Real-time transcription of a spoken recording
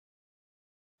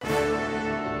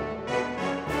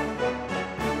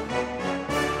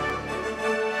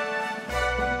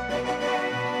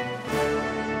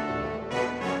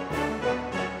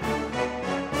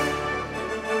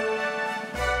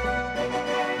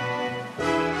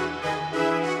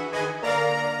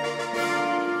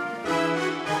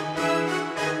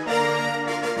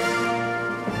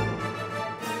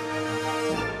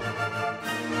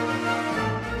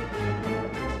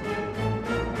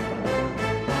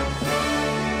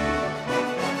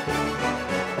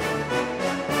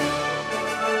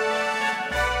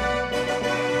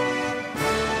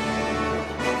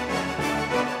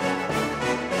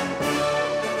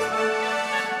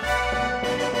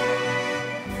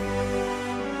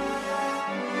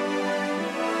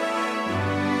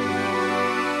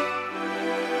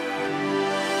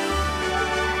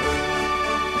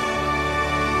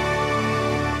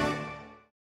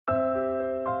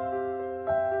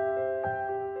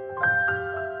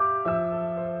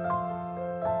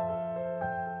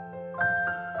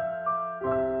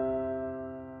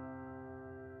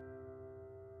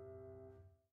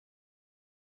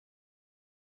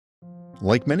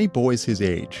Like many boys his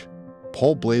age,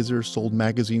 Paul Blazer sold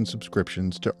magazine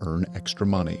subscriptions to earn extra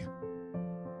money.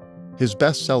 His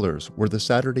best sellers were the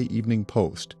Saturday Evening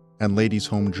Post and Ladies'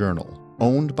 Home Journal,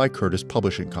 owned by Curtis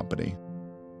Publishing Company.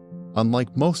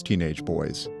 Unlike most teenage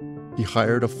boys, he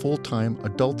hired a full-time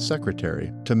adult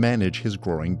secretary to manage his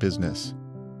growing business.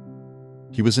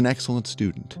 He was an excellent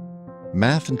student.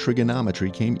 Math and trigonometry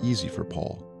came easy for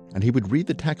Paul, and he would read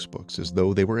the textbooks as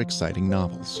though they were exciting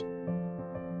novels.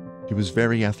 He was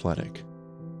very athletic.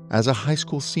 As a high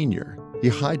school senior, he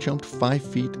high jumped 5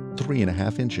 feet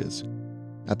 3.5 inches.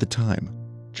 At the time,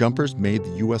 jumpers made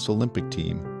the U.S. Olympic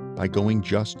team by going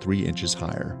just 3 inches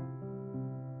higher.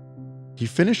 He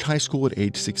finished high school at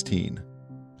age 16,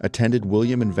 attended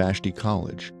William and Vashti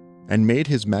College, and made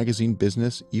his magazine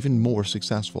business even more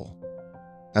successful.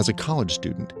 As a college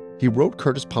student, he wrote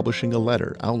Curtis Publishing a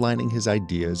letter outlining his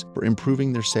ideas for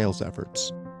improving their sales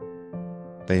efforts.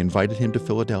 They invited him to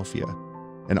Philadelphia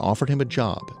and offered him a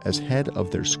job as head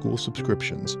of their school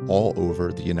subscriptions all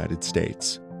over the United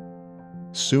States.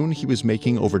 Soon he was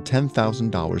making over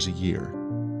 $10,000 a year,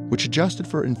 which adjusted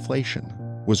for inflation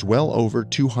was well over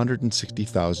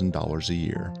 $260,000 a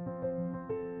year.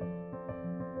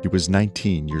 He was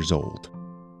 19 years old.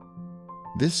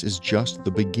 This is just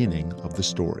the beginning of the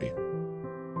story.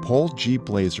 Paul G.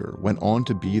 Blazer went on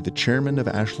to be the chairman of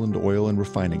Ashland Oil and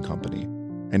Refining Company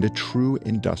and a true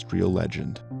industrial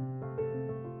legend.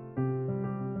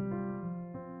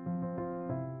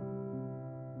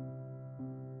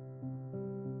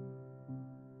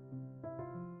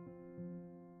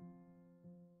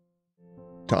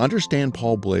 To understand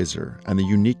Paul Blazer and the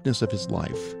uniqueness of his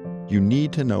life, you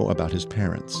need to know about his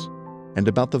parents and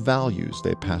about the values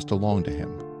they passed along to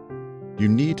him. You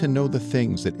need to know the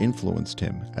things that influenced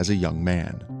him as a young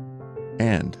man.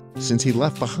 And since he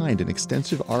left behind an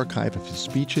extensive archive of his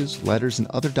speeches, letters, and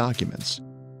other documents,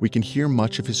 we can hear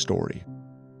much of his story,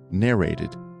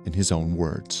 narrated in his own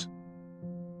words.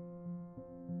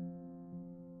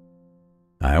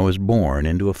 I was born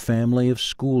into a family of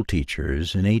school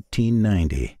teachers in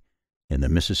 1890 in the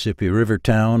Mississippi River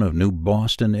town of New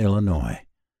Boston, Illinois.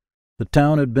 The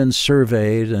town had been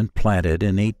surveyed and platted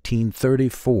in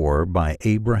 1834 by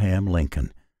Abraham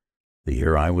Lincoln. The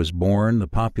year I was born, the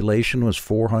population was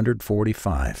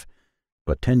 445,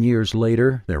 but 10 years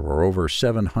later there were over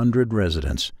 700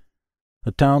 residents.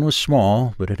 The town was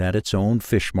small, but it had its own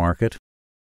fish market,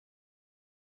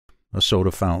 a soda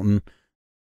fountain,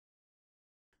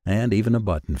 and even a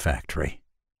button factory.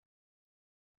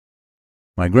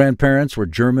 My grandparents were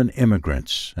German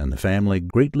immigrants, and the family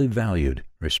greatly valued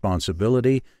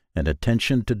responsibility and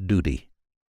attention to duty.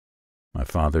 My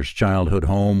father's childhood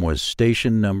home was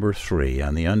Station Number 3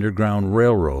 on the Underground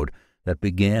Railroad that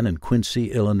began in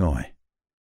Quincy, Illinois.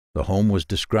 The home was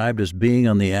described as being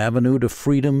on the Avenue to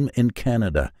Freedom in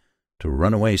Canada, to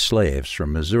runaway slaves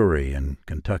from Missouri and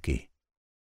Kentucky.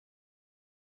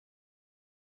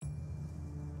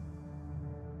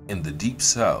 In the Deep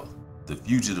South, the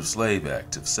Fugitive Slave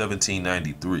Act of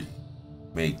 1793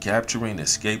 made capturing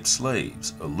escaped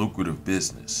slaves a lucrative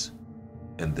business,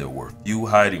 and there were few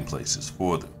hiding places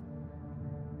for them.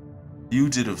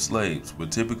 Fugitive slaves were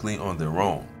typically on their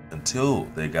own until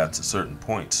they got to certain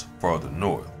points farther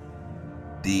north.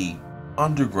 The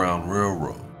Underground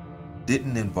Railroad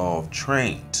didn't involve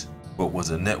trains, but was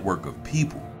a network of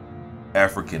people,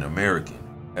 African American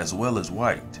as well as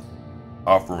white,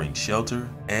 offering shelter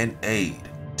and aid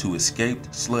to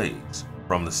escaped slaves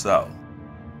from the South.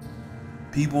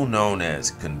 People known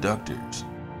as conductors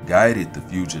guided the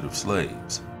fugitive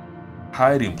slaves.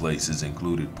 Hiding places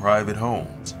included private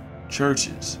homes,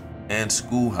 churches, and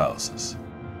schoolhouses.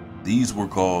 These were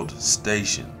called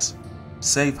stations,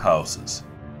 safe houses,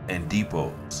 and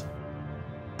depots.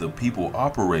 The people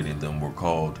operating them were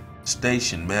called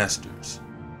station masters.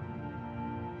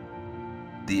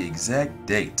 The exact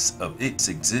dates of its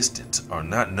existence are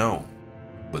not known,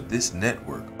 but this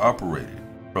network operated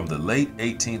from the late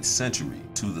 18th century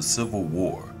to the Civil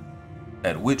War,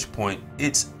 at which point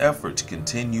its efforts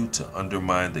continued to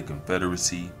undermine the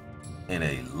Confederacy in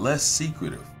a less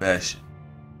secretive fashion.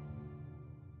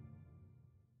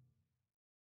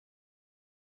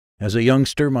 As a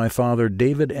youngster, my father,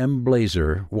 David M.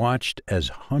 Blazer, watched as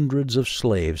hundreds of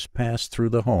slaves passed through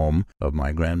the home of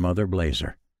my grandmother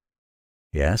Blazer.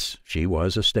 Yes, she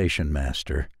was a station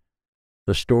master.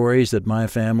 The stories that my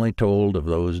family told of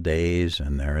those days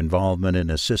and their involvement in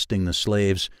assisting the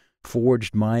slaves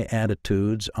forged my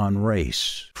attitudes on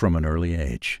race from an early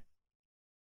age.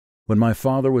 When my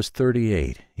father was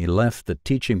 38, he left the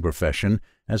teaching profession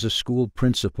as a school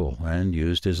principal and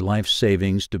used his life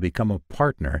savings to become a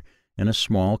partner in a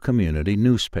small community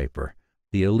newspaper,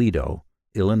 the Aledo,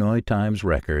 Illinois Times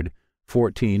record,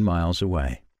 14 miles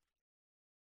away.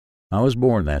 I was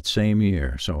born that same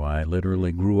year, so I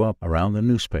literally grew up around the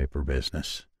newspaper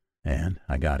business, and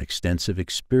I got extensive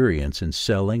experience in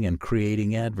selling and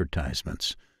creating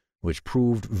advertisements, which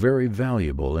proved very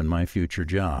valuable in my future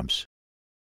jobs.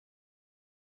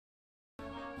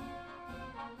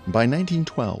 By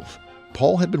 1912,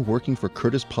 Paul had been working for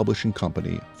Curtis Publishing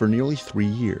Company for nearly 3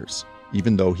 years,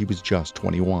 even though he was just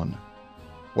 21.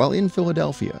 While in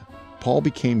Philadelphia, Paul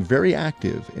became very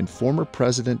active in former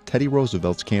President Teddy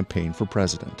Roosevelt's campaign for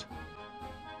president.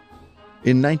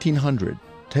 In 1900,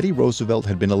 Teddy Roosevelt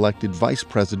had been elected vice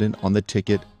president on the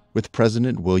ticket with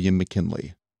President William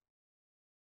McKinley.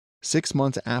 6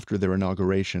 months after their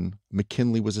inauguration,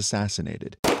 McKinley was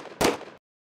assassinated,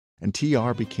 and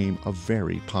TR became a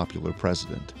very popular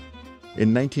president.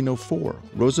 In 1904,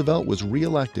 Roosevelt was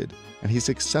re-elected, and he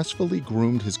successfully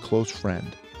groomed his close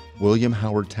friend, William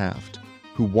Howard Taft,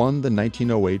 who won the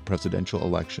 1908 presidential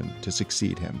election to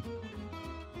succeed him.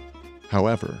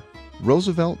 However,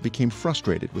 Roosevelt became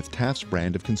frustrated with Taft's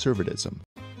brand of conservatism,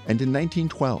 and in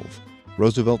 1912,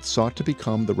 Roosevelt sought to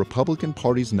become the Republican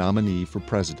Party's nominee for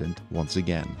president once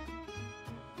again.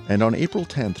 And on April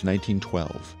 10,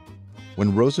 1912,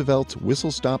 when Roosevelt's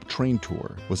whistle-stop train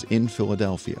tour was in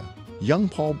Philadelphia, young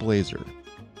Paul Blazer,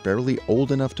 barely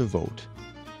old enough to vote,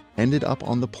 ended up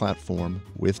on the platform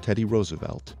with Teddy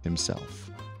Roosevelt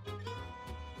himself.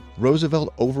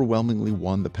 Roosevelt overwhelmingly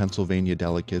won the Pennsylvania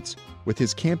delegates with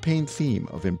his campaign theme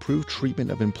of improved treatment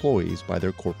of employees by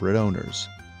their corporate owners.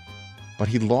 But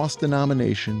he lost the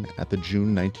nomination at the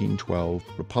June 1912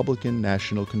 Republican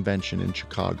National Convention in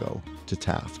Chicago to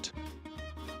Taft.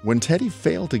 When Teddy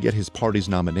failed to get his party's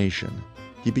nomination,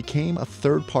 he became a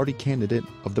third-party candidate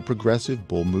of the Progressive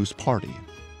Bull Moose Party.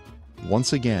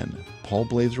 Once again, Paul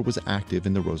Blazer was active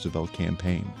in the Roosevelt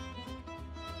campaign.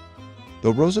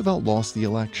 Though Roosevelt lost the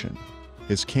election,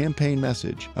 his campaign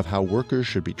message of how workers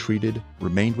should be treated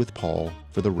remained with Paul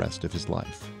for the rest of his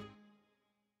life.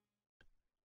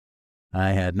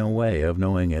 I had no way of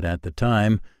knowing it at the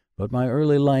time, but my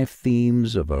early life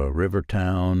themes of a river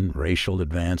town, racial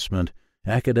advancement,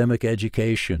 academic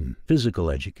education,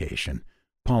 physical education,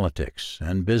 politics,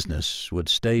 and business would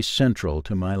stay central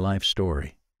to my life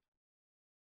story.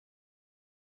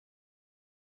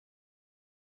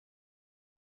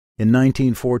 In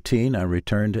 1914, I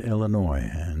returned to Illinois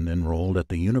and enrolled at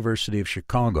the University of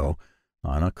Chicago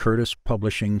on a Curtis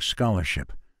Publishing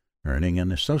scholarship, earning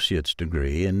an associate's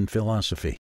degree in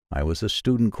philosophy. I was the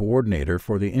student coordinator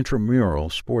for the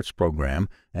intramural sports program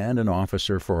and an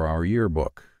officer for our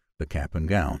yearbook, the Cap and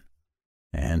Gown.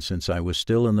 And since I was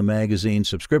still in the magazine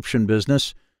subscription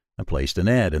business, I placed an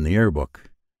ad in the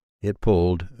yearbook. It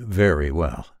pulled very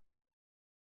well.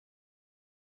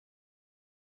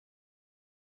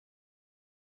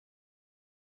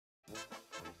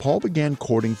 Paul began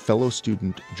courting fellow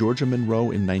student Georgia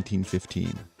Monroe in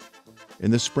 1915.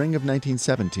 In the spring of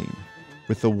 1917,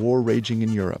 with the war raging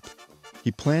in Europe,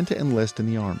 he planned to enlist in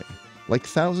the Army. Like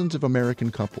thousands of American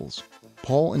couples,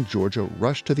 Paul and Georgia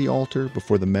rushed to the altar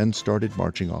before the men started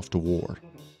marching off to war.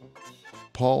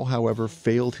 Paul, however,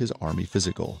 failed his Army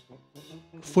physical.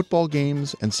 Football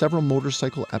games and several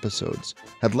motorcycle episodes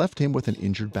had left him with an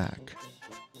injured back.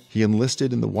 He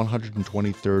enlisted in the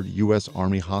 123rd U.S.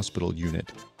 Army Hospital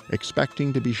Unit,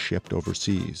 expecting to be shipped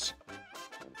overseas.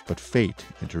 But fate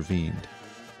intervened.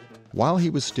 While he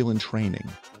was still in training,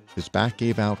 his back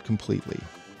gave out completely,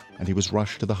 and he was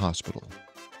rushed to the hospital.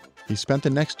 He spent the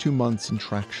next 2 months in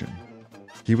traction.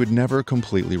 He would never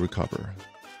completely recover.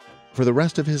 For the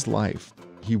rest of his life,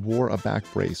 he wore a back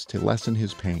brace to lessen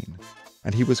his pain,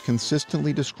 and he was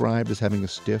consistently described as having a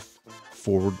stiff,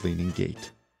 forward-leaning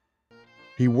gait.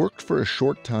 He worked for a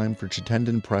short time for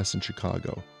Chittenden Press in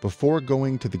Chicago before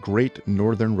going to the Great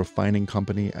Northern Refining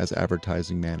Company as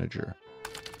advertising manager.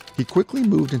 He quickly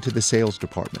moved into the sales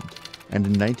department and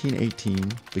in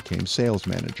 1918 became sales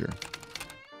manager.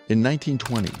 In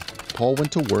 1920, Paul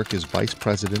went to work as vice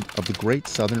president of the Great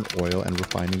Southern Oil and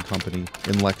Refining Company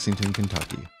in Lexington,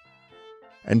 Kentucky.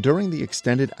 And during the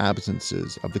extended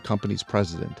absences of the company's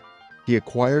president, he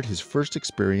acquired his first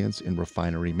experience in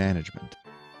refinery management.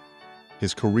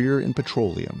 His career in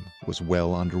petroleum was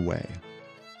well underway.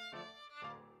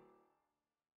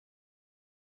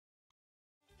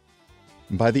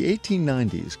 By the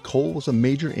 1890s, coal was a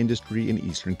major industry in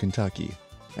eastern Kentucky,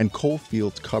 and coal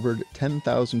fields covered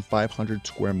 10,500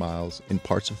 square miles in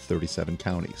parts of 37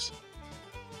 counties.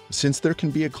 Since there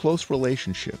can be a close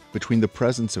relationship between the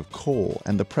presence of coal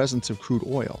and the presence of crude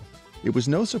oil, it was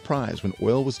no surprise when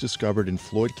oil was discovered in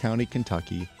Floyd County,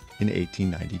 Kentucky in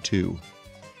 1892.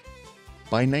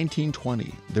 By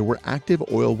 1920, there were active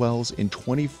oil wells in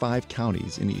 25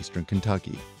 counties in eastern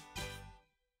Kentucky.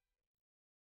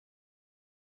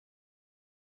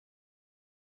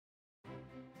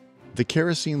 The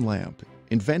kerosene lamp,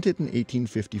 invented in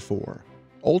 1854,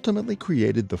 ultimately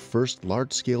created the first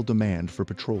large-scale demand for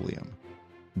petroleum.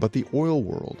 But the oil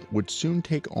world would soon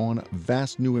take on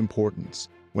vast new importance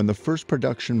when the first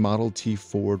production Model T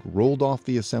Ford rolled off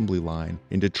the assembly line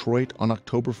in Detroit on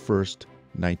October 1,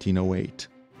 1908.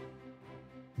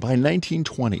 By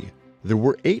 1920, there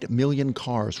were 8 million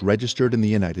cars registered in the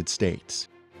United States.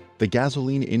 The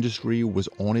gasoline industry was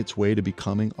on its way to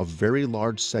becoming a very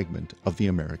large segment of the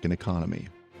American economy.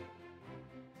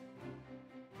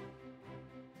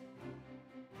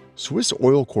 Swiss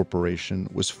Oil Corporation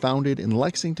was founded in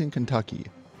Lexington, Kentucky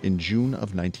in June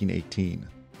of 1918.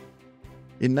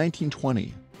 In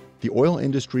 1920, the oil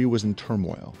industry was in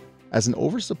turmoil as an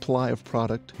oversupply of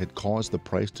product had caused the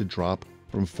price to drop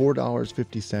from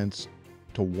 $4.50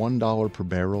 to $1 per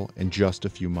barrel in just a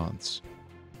few months.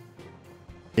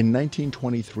 In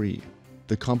 1923,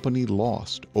 the company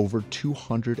lost over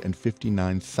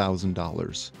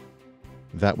 $259,000.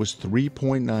 That was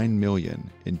 $3.9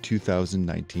 million in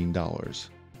 2019 dollars.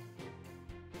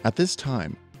 At this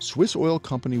time, Swiss Oil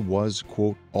Company was,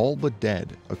 quote, all but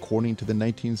dead, according to the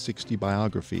 1960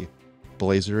 biography,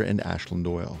 Blazer and Ashland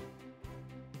Oil.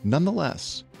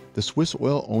 Nonetheless, the Swiss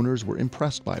Oil owners were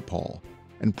impressed by Paul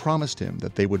and promised him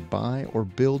that they would buy or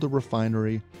build a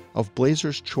refinery of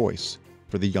Blazer's choice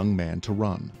for the young man to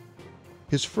run.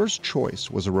 His first choice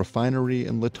was a refinery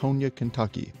in Latonia,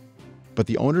 Kentucky, but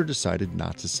the owner decided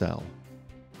not to sell.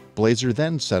 Blazer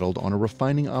then settled on a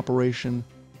refining operation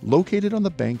located on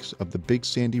the banks of the Big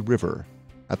Sandy River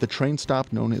at the train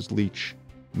stop known as Leech,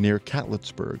 near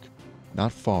Catlettsburg,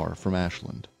 not far from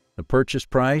Ashland. The purchase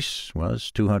price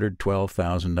was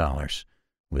 $212,000,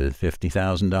 with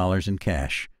 $50,000 in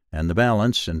cash, and the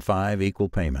balance in 5 equal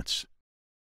payments.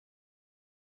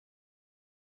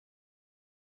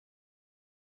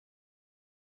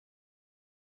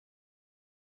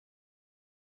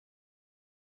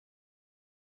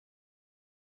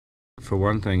 For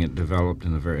one thing, it developed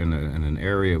in an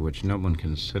area which no one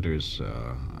considers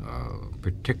a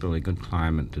particularly good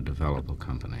climate to develop a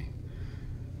company.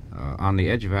 On the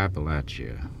edge of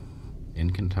Appalachia, in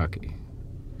Kentucky.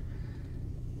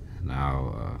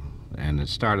 Now, and it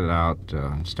started out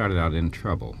in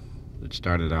trouble. It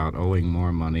started out owing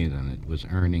more money than it was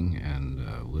earning,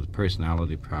 and with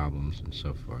personality problems and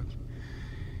so forth.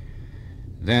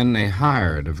 Then they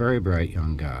hired a very bright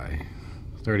young guy,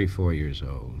 34 years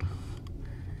old.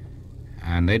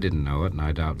 And they didn't know it, and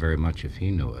I doubt very much if he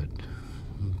knew it.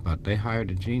 But they hired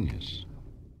a genius.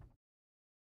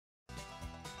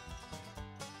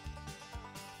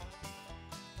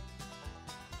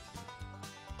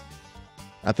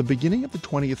 At the beginning of the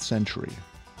 20th century,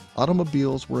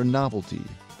 automobiles were a novelty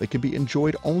that could be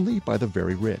enjoyed only by the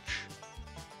very rich.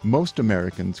 Most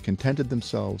Americans contented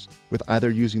themselves with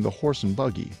either using the horse and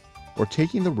buggy or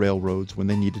taking the railroads when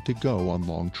they needed to go on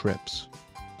long trips.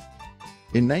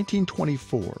 In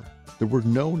 1924, there were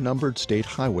no numbered state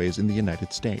highways in the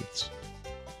United States.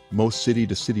 Most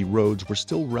city-to-city roads were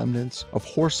still remnants of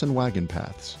horse and wagon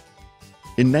paths.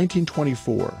 In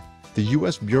 1924, the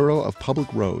U.S. Bureau of Public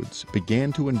Roads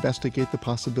began to investigate the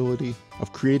possibility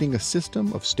of creating a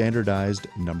system of standardized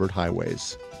numbered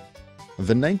highways.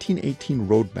 The 1918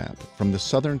 roadmap from the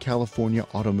Southern California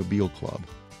Automobile Club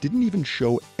didn't even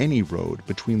show any road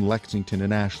between Lexington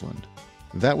and Ashland.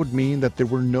 That would mean that there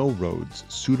were no roads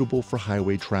suitable for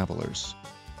highway travelers.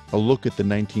 A look at the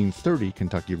 1930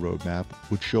 Kentucky roadmap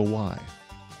would show why.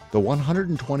 The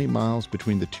 120 miles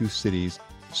between the two cities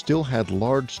still had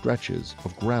large stretches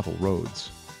of gravel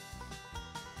roads.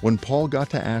 When Paul got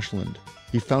to Ashland,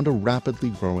 he found a rapidly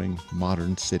growing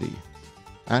modern city.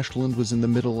 Ashland was in the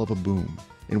middle of a boom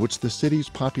in which the city's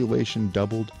population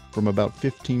doubled from about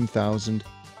 15,000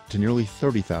 to nearly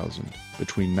 30,000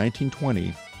 between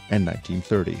 1920 and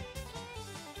 1930.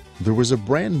 There was a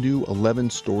brand new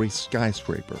 11-story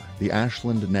skyscraper, the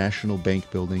Ashland National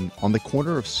Bank building on the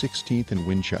corner of 16th and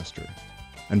Winchester,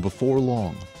 and before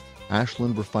long,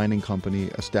 Ashland Refining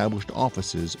Company established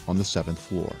offices on the 7th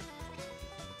floor.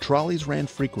 Trolleys ran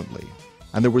frequently,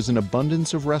 and there was an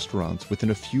abundance of restaurants within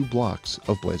a few blocks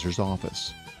of Blazer's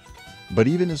office. But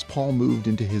even as Paul moved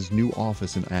into his new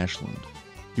office in Ashland,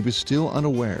 he was still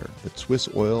unaware that Swiss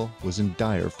Oil was in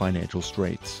dire financial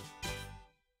straits.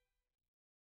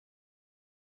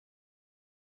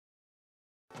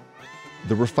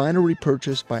 The refinery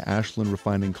purchased by Ashland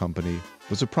Refining Company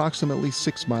was approximately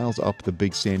 6 miles up the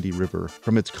Big Sandy River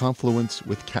from its confluence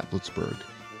with Catlettsburg.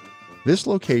 This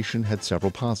location had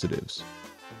several positives.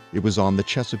 It was on the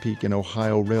Chesapeake and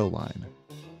Ohio rail line.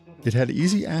 It had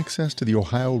easy access to the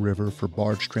Ohio River for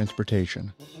barge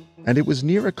transportation, and it was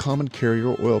near a common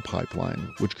carrier oil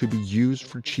pipeline which could be used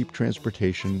for cheap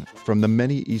transportation from the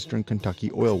many eastern Kentucky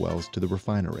oil wells to the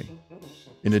refinery.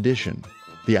 In addition,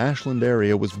 the Ashland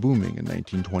area was booming in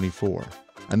 1924,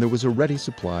 and there was a ready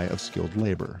supply of skilled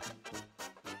labor.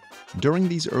 During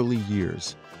these early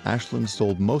years, Ashland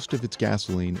sold most of its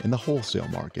gasoline in the wholesale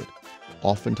market,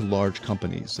 often to large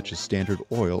companies such as Standard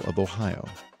Oil of Ohio.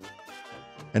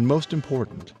 And most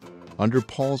important, under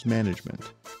Paul's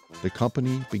management, the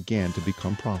company began to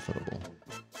become profitable,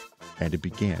 and it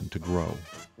began to grow.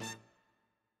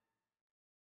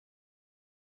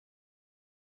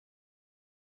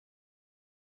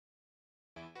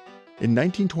 In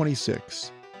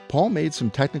 1926, Paul made some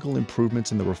technical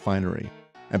improvements in the refinery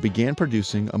and began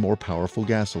producing a more powerful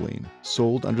gasoline,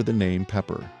 sold under the name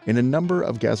Pepper, in a number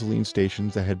of gasoline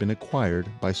stations that had been acquired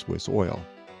by Swiss Oil.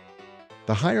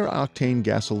 The higher octane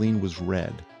gasoline was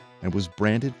red and was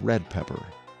branded Red Pepper.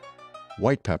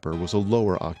 White pepper was a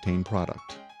lower octane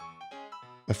product.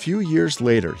 A few years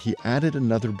later, he added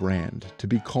another brand to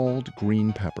be called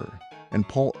Green Pepper, and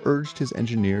Paul urged his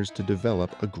engineers to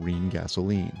develop a green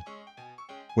gasoline.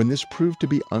 When this proved to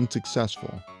be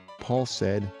unsuccessful, Paul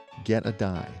said, "Get a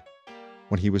dye."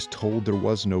 When he was told there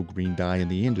was no green dye in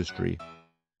the industry,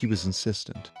 he was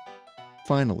insistent.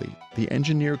 Finally, the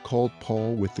engineer called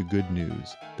Paul with the good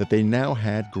news that they now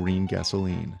had green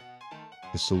gasoline.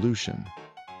 The solution: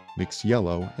 mix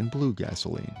yellow and blue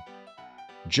gasoline.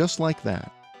 Just like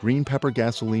that, Green Pepper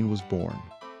gasoline was born.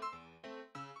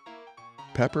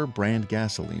 Pepper brand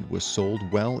gasoline was sold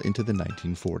well into the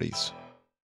 1940s.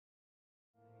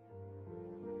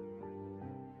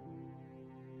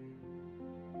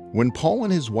 When Paul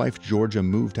and his wife Georgia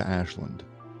moved to Ashland,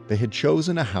 they had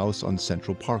chosen a house on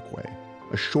Central Parkway,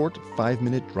 a short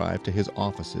 5-minute drive to his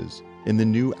offices in the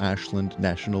new Ashland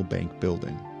National Bank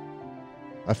building.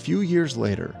 A few years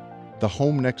later, the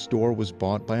home next door was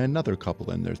bought by another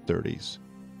couple in their 30s,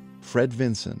 Fred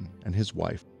Vinson and his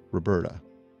wife, Roberta.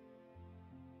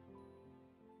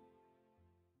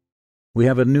 We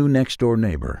have a new next-door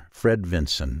neighbor, Fred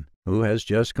Vinson, who has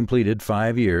just completed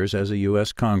 5 years as a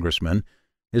U.S. Congressman,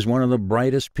 is one of the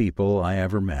brightest people I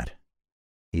ever met.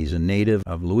 He's a native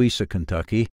of Louisa,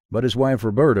 Kentucky, but his wife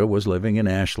Roberta was living in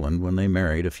Ashland when they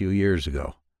married a few years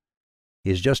ago.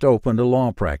 He's just opened a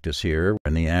law practice here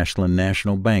in the Ashland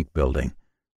National Bank building.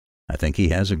 I think he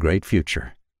has a great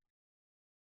future.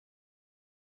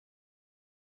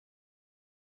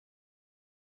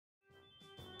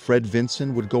 Fred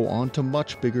Vinson would go on to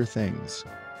much bigger things.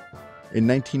 In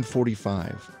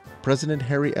 1945, President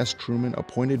Harry S. Truman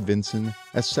appointed Vinson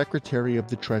as Secretary of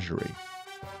the Treasury.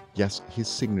 Yes, his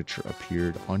signature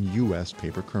appeared on U.S.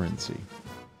 paper currency.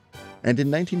 And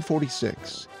in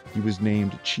 1946, he was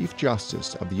named Chief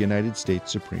Justice of the United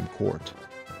States Supreme Court.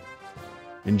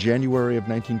 In January of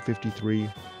 1953,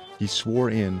 he swore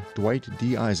in Dwight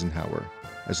D. Eisenhower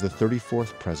as the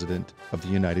 34th President of the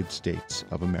United States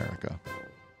of America.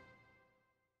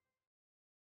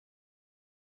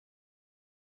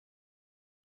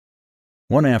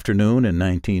 One afternoon in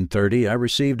 1930, I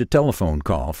received a telephone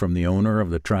call from the owner of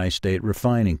the Tri-State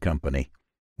Refining Company,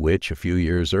 which a few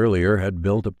years earlier had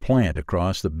built a plant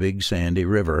across the Big Sandy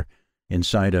River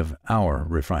inside of our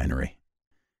refinery.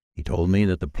 He told me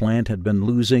that the plant had been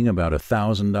losing about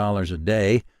 $1,000 a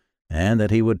day and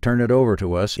that he would turn it over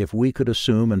to us if we could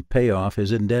assume and pay off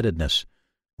his indebtedness,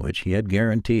 which he had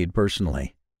guaranteed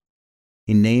personally.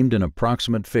 He named an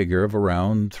approximate figure of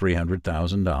around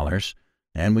 $300,000,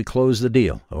 and we closed the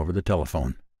deal over the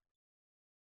telephone.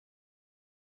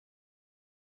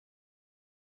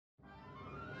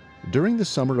 During the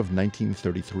summer of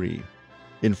 1933,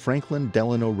 in Franklin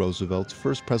Delano Roosevelt's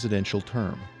first presidential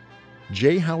term,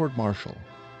 J. Howard Marshall,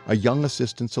 a young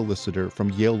assistant solicitor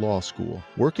from Yale Law School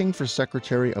working for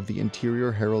Secretary of the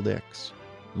Interior Harold Ickes,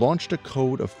 launched a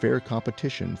code of fair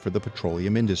competition for the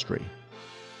petroleum industry.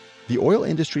 The oil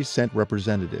industry sent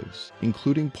representatives,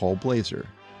 including Paul Blazer,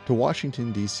 to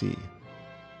Washington, D.C.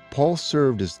 Paul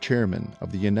served as chairman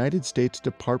of the United States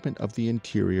Department of the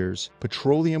Interior's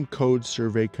Petroleum Code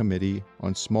Survey Committee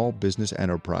on Small Business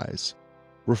Enterprise,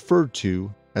 referred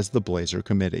to as the Blazer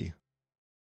Committee.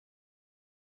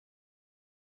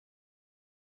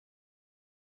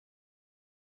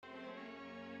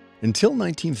 Until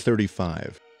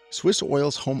 1935, Swiss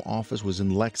Oil's home office was in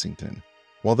Lexington,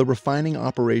 while the refining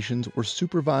operations were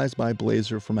supervised by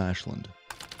Blazer from Ashland.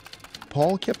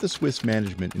 Paul kept the Swiss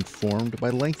management informed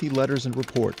by lengthy letters and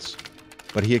reports,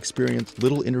 but he experienced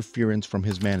little interference from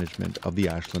his management of the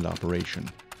Ashland operation.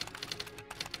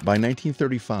 By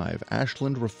 1935,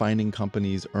 Ashland Refining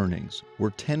Company's earnings were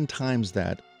 10 times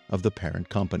that of the parent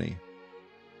company.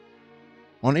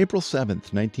 On April 7,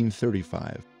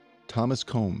 1935, Thomas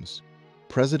Combs,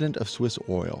 president of Swiss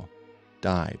Oil,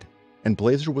 died, and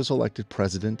Blazer was elected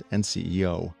president and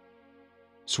CEO.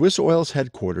 Swiss Oil's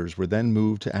headquarters were then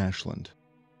moved to Ashland.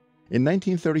 In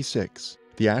 1936,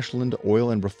 the Ashland Oil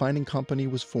and Refining Company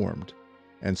was formed,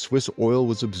 and Swiss Oil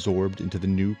was absorbed into the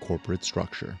new corporate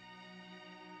structure.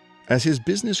 As his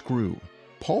business grew,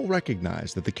 Paul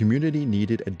recognized that the community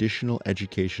needed additional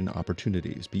education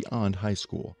opportunities beyond high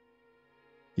school.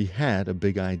 He had a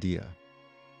big idea.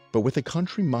 But with a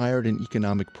country mired in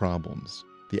economic problems,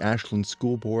 the Ashland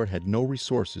School Board had no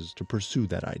resources to pursue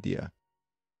that idea.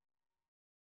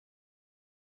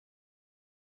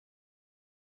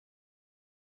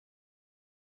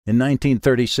 In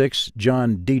 1936,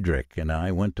 John Diedrich and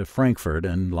I went to Frankfort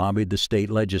and lobbied the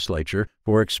state legislature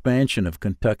for expansion of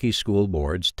Kentucky School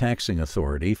Board's taxing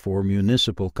authority for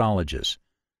municipal colleges.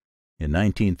 In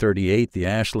 1938, the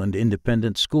Ashland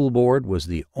Independent School Board was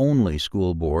the only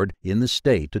school board in the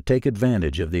state to take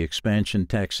advantage of the expansion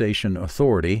taxation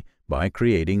authority by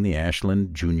creating the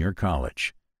Ashland Junior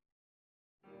College.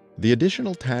 The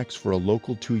additional tax for a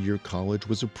local two-year college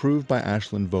was approved by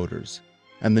Ashland voters,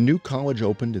 and the new college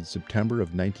opened in September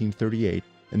of 1938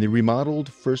 in the remodeled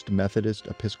First Methodist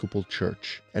Episcopal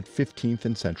Church at 15th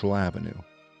and Central Avenue.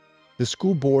 The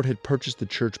school board had purchased the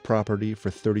church property for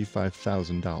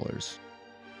 $35,000.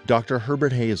 Dr.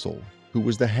 Herbert Hazel, who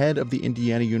was the head of the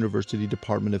Indiana University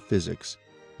Department of Physics,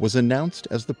 was announced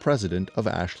as the president of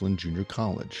Ashland Junior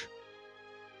College.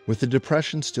 With the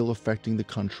Depression still affecting the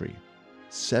country,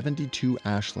 72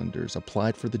 Ashlanders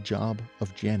applied for the job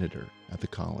of janitor at the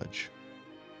college.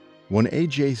 When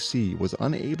AJC was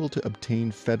unable to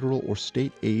obtain federal or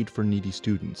state aid for needy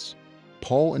students,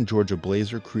 Paul and Georgia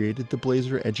Blazer created the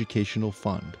Blazer Educational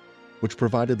Fund, which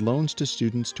provided loans to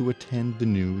students to attend the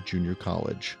new junior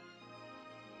college.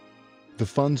 The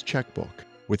fund's checkbook,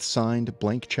 with signed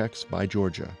blank checks by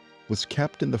Georgia, was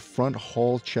kept in the front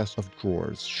hall chest of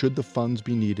drawers should the funds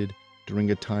be needed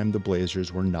during a time the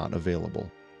Blazers were not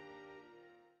available.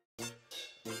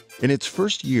 In its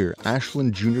first year,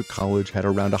 Ashland Junior College had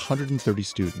around 130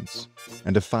 students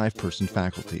and a 5-person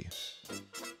faculty.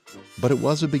 But it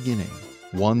was a beginning,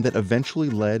 one that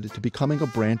eventually led to becoming a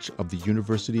branch of the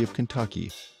University of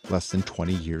Kentucky less than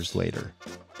 20 years later.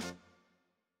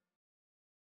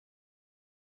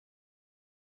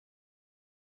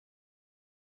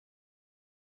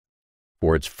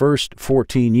 For its first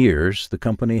 14 years, the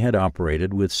company had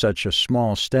operated with such a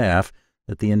small staff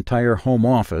that the entire home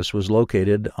office was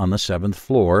located on the 7th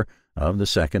floor of the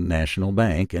Second National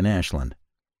Bank in Ashland.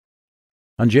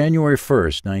 On January 1,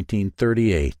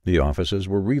 1938, the offices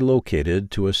were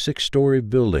relocated to a 6-story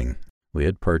building we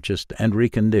had purchased and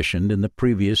reconditioned in the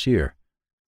previous year.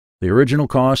 The original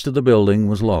cost of the building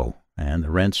was low, and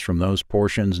the rents from those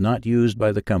portions not used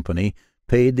by the company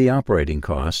paid the operating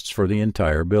costs for the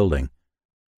entire building.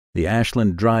 The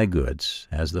Ashland Dry Goods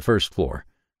has the first floor,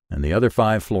 and the other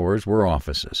 5 floors were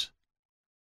offices.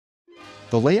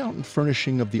 The layout and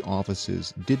furnishing of the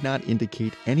offices did not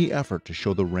indicate any effort to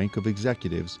show the rank of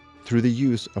executives through the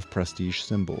use of prestige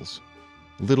symbols.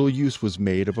 Little use was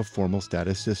made of a formal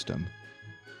status system.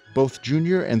 Both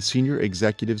junior and senior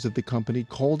executives of the company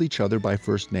called each other by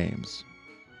first names,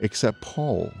 except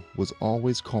Paul was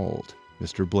always called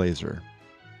Mr. Blazer.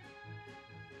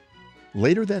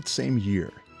 Later that same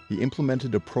year, he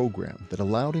implemented a program that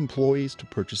allowed employees to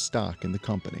purchase stock in the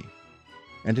company.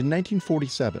 And in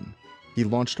 1947, he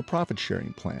launched a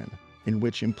profit-sharing plan in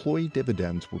which employee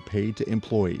dividends were paid to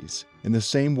employees in the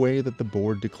same way that the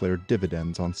board declared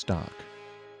dividends on stock.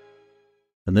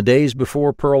 In the days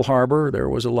before Pearl Harbor, there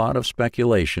was a lot of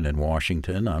speculation in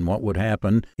Washington on what would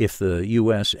happen if the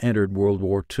U.S. entered World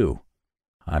War II.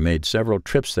 I made several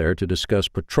trips there to discuss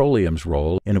petroleum's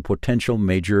role in a potential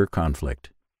major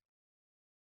conflict.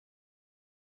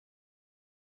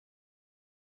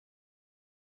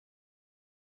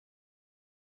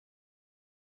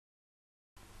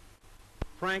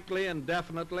 Frankly and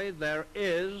definitely, there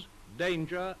is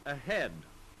danger ahead.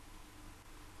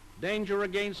 Danger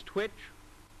against which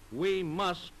we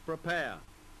must prepare.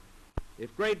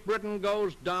 If Great Britain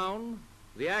goes down,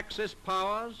 the Axis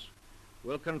powers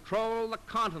will control the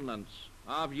continents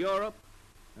of Europe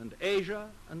and Asia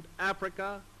and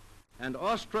Africa and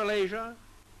Australasia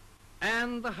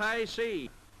and the high sea.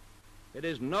 It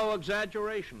is no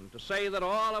exaggeration to say that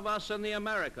all of us in the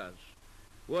Americas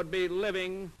would be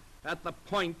living at the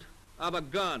point of a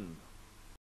gun.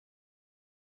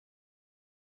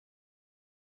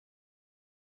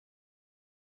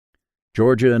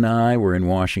 Georgia and I were in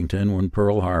Washington when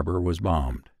Pearl Harbor was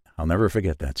bombed. I'll never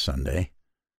forget that Sunday.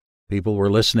 People were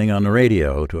listening on the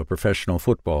radio to a professional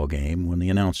football game when the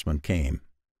announcement came.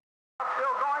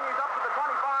 Still going, he's up to the 25,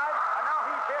 and now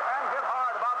he's hit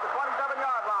hard about the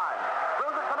 27-yard line.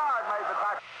 Susan Kennard made the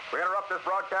tackle. We interrupt this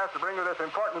broadcast to bring you this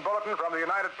important bulletin from the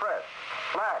United Press.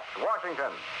 Flash,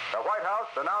 Washington. The White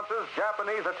House announces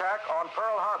Japanese attack on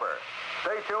Pearl Harbor.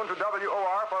 Stay tuned to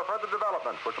WOR for further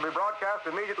developments, which will be broadcast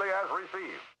immediately as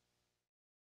received.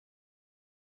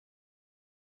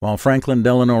 While Franklin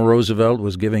Delano Roosevelt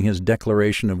was giving his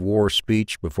declaration of war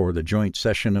speech before the joint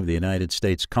session of the United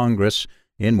States Congress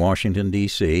in Washington,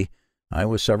 D.C., I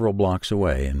was several blocks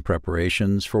away in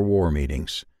preparations for war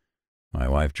meetings. My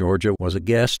wife Georgia was a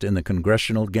guest in the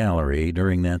Congressional Gallery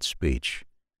during that speech.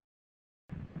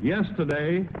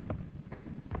 Yesterday,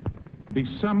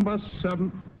 December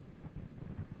 7th,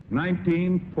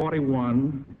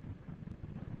 1941,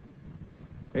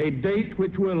 a date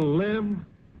which will live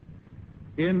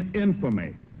in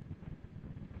infamy.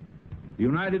 The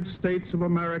United States of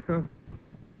America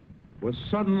was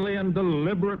suddenly and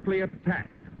deliberately attacked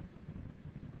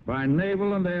by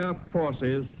naval and air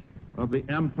forces of the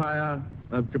Empire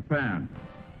of Japan.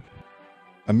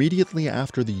 Immediately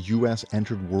after the U.S.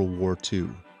 entered World War II,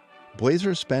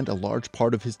 Blazer spent a large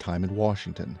part of his time in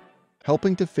Washington,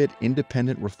 helping to fit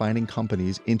independent refining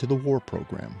companies into the war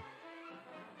program.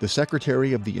 The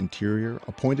Secretary of the Interior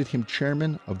appointed him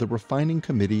chairman of the Refining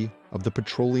Committee of the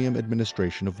Petroleum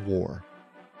Administration of War.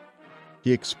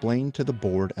 He explained to the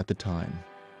board at the time,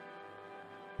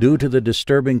 "Due to the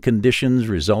disturbing conditions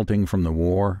resulting from the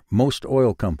war, most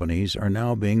oil companies are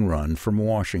now being run from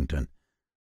Washington.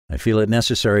 I feel it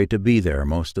necessary to be there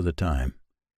most of the time.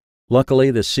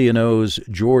 Luckily, the C&O's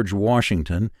George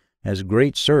Washington has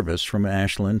great service from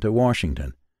Ashland to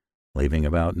Washington, leaving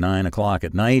about 9 o'clock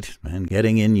at night and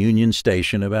getting in Union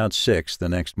Station about 6 the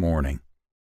next morning."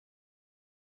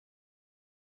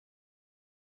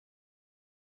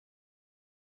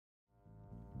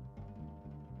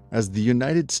 As the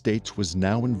United States was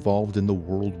now involved in the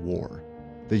World War,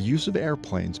 the use of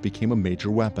airplanes became a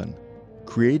major weapon,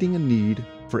 creating a need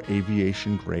for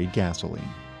aviation-grade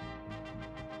gasoline.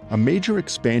 A major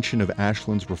expansion of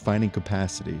Ashland's refining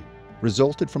capacity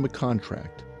resulted from a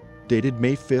contract dated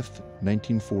May 5,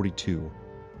 1942,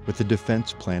 with the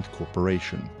Defense Plant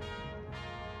Corporation.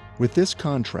 With this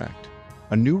contract,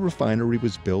 a new refinery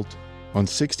was built on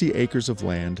 60 acres of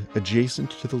land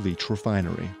adjacent to the Leach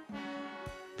refinery.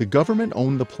 The government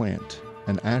owned the plant,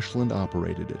 and Ashland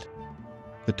operated it.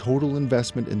 The total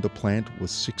investment in the plant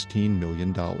was $16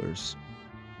 million.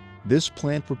 This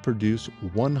plant would produce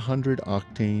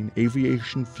 100-octane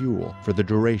aviation fuel for the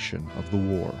duration of the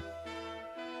war.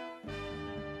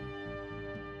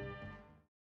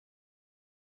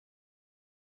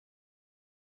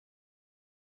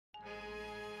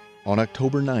 On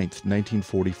October 9,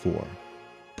 1944,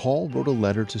 Paul wrote a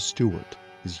letter to Stuart,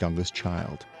 his youngest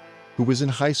child, who was in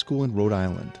high school in Rhode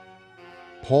Island.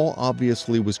 Paul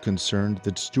obviously was concerned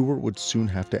that Stuart would soon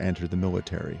have to enter the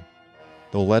military.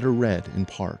 The letter read in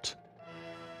part,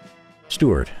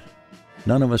 "Stuart,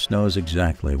 none of us knows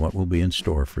exactly what will be in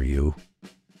store for you.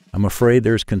 I'm afraid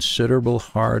there's considerable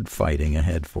hard fighting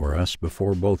ahead for us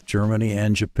before both Germany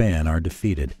and Japan are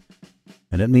defeated,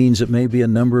 and it means it may be a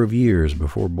number of years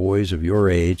before boys of your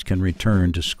age can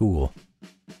return to school.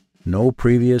 No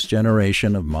previous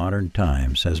generation of modern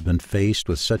times has been faced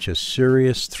with such a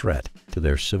serious threat to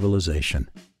their civilization.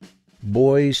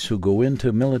 Boys who go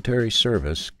into military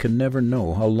service can never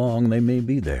know how long they may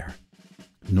be there,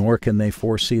 nor can they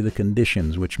foresee the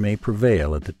conditions which may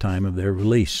prevail at the time of their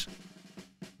release.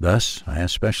 Thus, I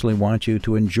especially want you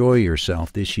to enjoy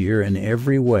yourself this year in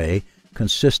every way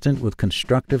consistent with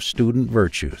constructive student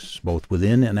virtues, both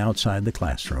within and outside the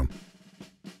classroom.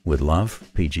 With love,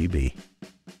 PGB."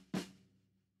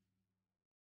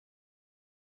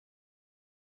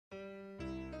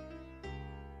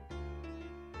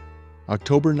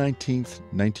 October 19,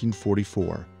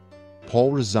 1944,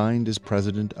 Paul resigned as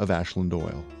president of Ashland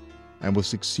Oil and was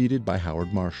succeeded by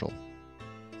Howard Marshall.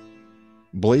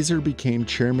 Blazer became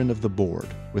chairman of the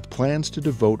board with plans to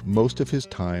devote most of his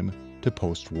time to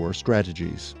post-war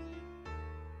strategies.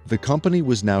 The company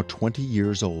was now 20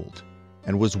 years old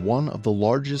and was one of the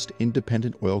largest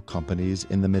independent oil companies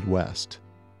in the Midwest.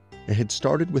 It had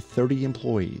started with 30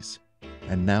 employees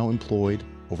and now employed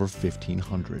over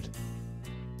 1,500.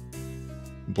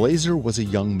 Blazer was a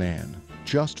young man,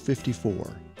 just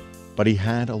 54, but he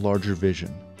had a larger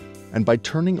vision, and by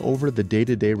turning over the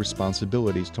day-to-day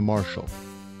responsibilities to Marshall,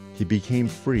 he became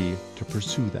free to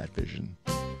pursue that vision.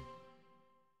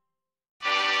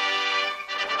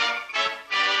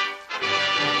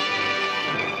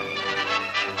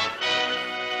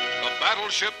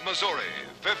 ship Missouri,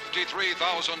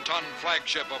 53,000-ton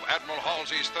flagship of Admiral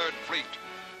Halsey's Third Fleet,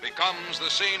 becomes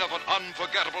the scene of an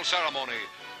unforgettable ceremony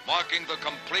marking the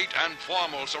complete and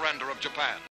formal surrender of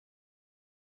Japan.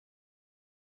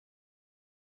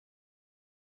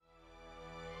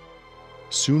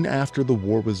 Soon after the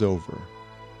war was over,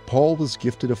 Paul was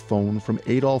gifted a phone from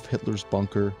Adolf Hitler's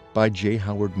bunker by J.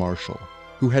 Howard Marshall,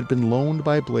 who had been loaned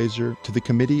by Blazer to the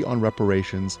Committee on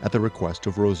Reparations at the request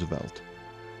of Roosevelt.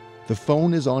 The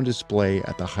phone is on display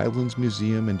at the Highlands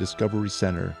Museum and Discovery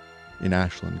Center in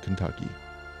Ashland, Kentucky.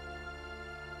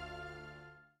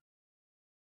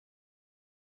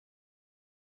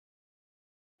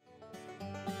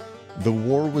 The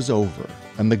war was over,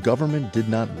 and the government did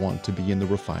not want to be in the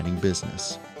refining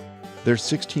business. Their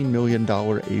 $16 million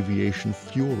aviation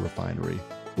fuel refinery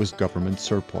was government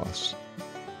surplus.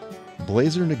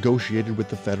 Blazer negotiated with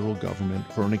the federal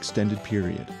government for an extended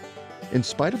period, in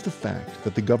spite of the fact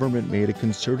that the government made a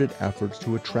concerted effort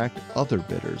to attract other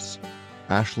bidders.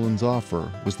 Ashland's offer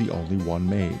was the only one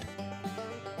made.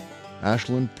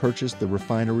 Ashland purchased the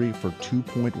refinery for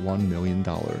 $2.1 million.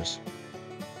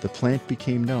 The plant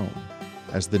became known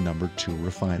as the No. 2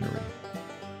 refinery.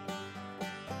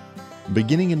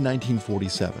 Beginning in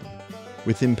 1947,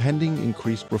 with impending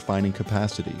increased refining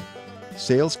capacity,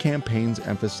 sales campaigns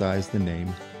emphasized the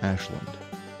name Ashland.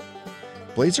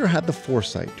 Blazer had the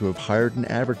foresight to have hired an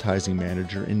advertising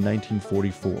manager in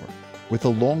 1944 with a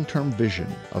long-term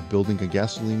vision of building a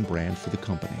gasoline brand for the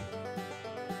company.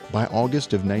 By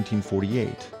August of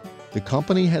 1948, the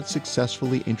company had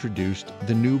successfully introduced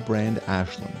the new brand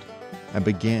Ashland and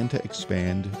began to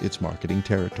expand its marketing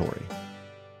territory.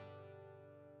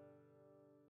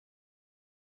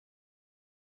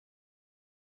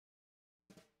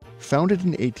 Founded in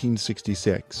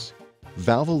 1866,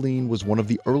 Valvoline was one of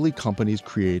the early companies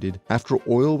created after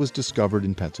oil was discovered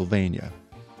in Pennsylvania.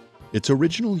 Its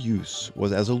original use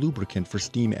was as a lubricant for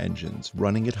steam engines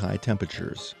running at high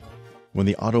temperatures. When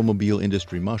the automobile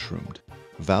industry mushroomed,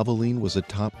 Valvoline was a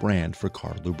top brand for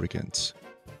car lubricants.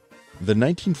 The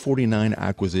 1949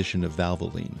 acquisition of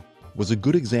Valvoline was a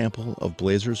good example of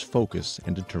Blazer's focus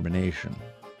and determination.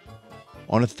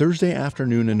 On a Thursday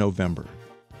afternoon in November,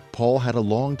 Paul had a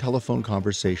long telephone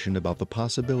conversation about the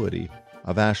possibility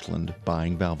of Ashland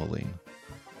buying Valvoline.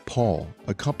 Paul,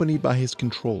 accompanied by his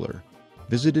controller,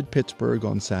 visited Pittsburgh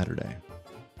on Saturday.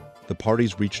 The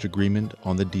parties reached agreement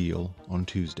on the deal on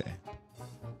Tuesday.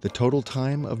 The total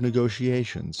time of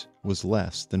negotiations was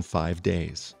less than 5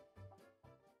 days.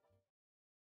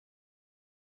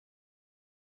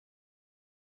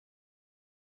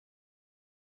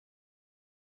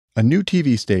 A new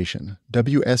TV station,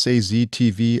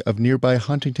 WSAZ-TV of nearby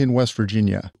Huntington, West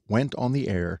Virginia, went on the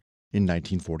air in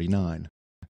 1949,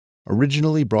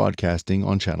 originally broadcasting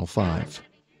on Channel 5.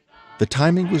 The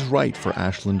timing was right for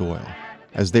Ashland Oil,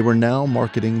 as they were now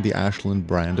marketing the Ashland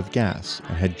brand of gas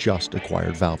and had just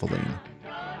acquired Valvoline.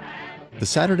 The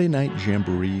Saturday Night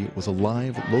Jamboree was a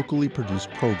live, locally produced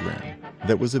program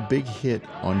that was a big hit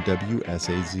on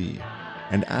WSAZ,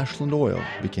 and Ashland Oil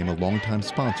became a longtime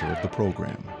sponsor of the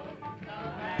program.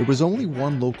 There was only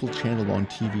one local channel on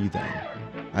TV then,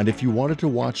 and if you wanted to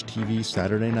watch TV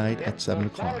Saturday night at 7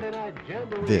 o'clock,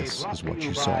 this is what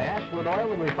you saw. Ashland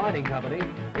Oil and Refining Company,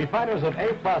 refiners of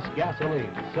A-plus gasoline,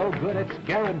 so good it's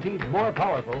guaranteed more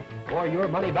powerful or your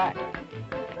money back.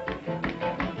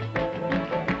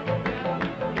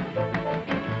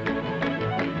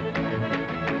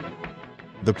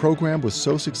 The program was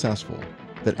so successful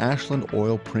that Ashland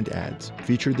Oil print ads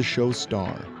featured the show's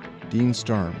star, Dean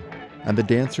Sturm, and the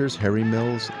dancers Harry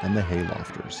Mills and the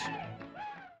Haylofters.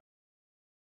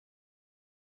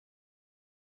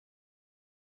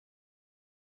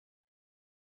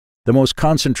 The most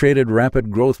concentrated rapid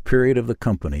growth period of the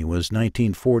company was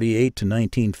 1948 to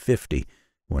 1950,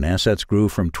 when assets grew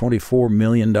from $24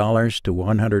 million to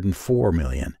 $104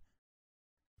 million.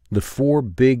 The four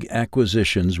big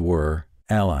acquisitions were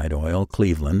Allied Oil,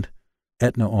 Cleveland,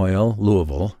 Aetna Oil,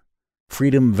 Louisville,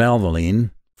 Freedom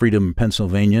Valvoline, Freedom,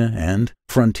 Pennsylvania, and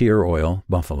Frontier Oil,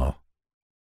 Buffalo.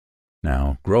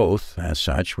 Now, growth, as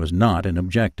such, was not an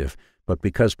objective, but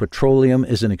because petroleum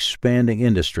is an expanding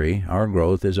industry, our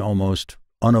growth is almost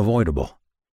unavoidable.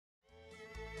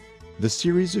 The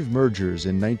series of mergers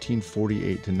in 1948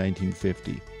 to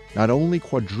 1950 not only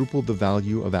quadrupled the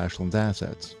value of Ashland's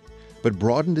assets, but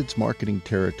broadened its marketing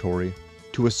territory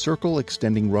to a circle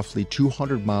extending roughly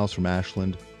 200 miles from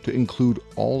Ashland to include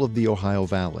all of the Ohio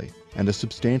Valley and a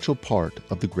substantial part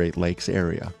of the Great Lakes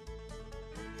area.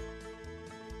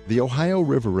 The Ohio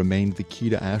River remained the key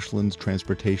to Ashland's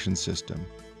transportation system,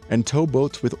 and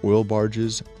towboats with oil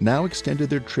barges now extended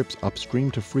their trips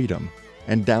upstream to Freedom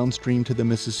and downstream to the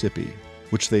Mississippi,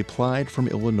 which they plied from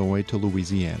Illinois to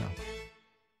Louisiana.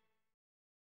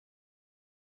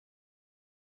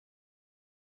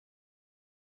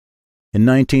 In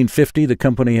 1950, the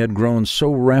company had grown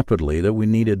so rapidly that we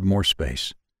needed more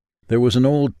space. There was an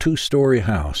old 2-story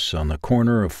house on the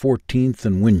corner of 14th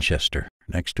and Winchester,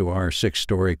 next to our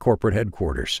 6-story corporate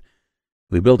headquarters.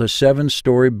 We built a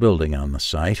 7-story building on the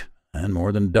site and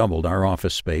more than doubled our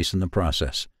office space in the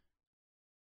process.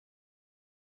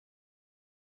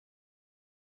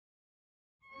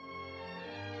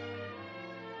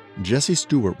 Jesse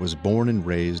Stewart was born and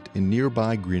raised in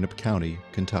nearby Greenup County,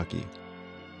 Kentucky.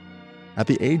 At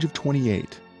the age of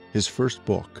 28, his first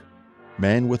book,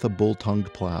 Man with a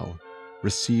Bull-Tongued Plow,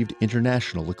 received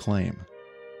international acclaim.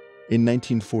 In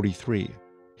 1943,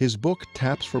 his book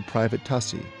Taps for Private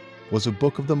Tussey was a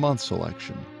Book of the Month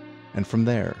selection, and from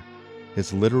there,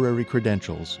 his literary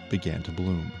credentials began to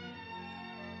bloom.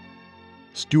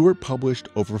 Stewart published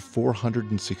over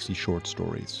 460 short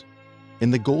stories. In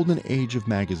the golden age of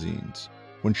magazines,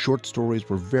 when short stories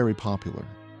were very popular,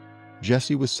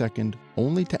 Jesse was second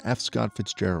only to F. Scott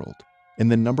Fitzgerald in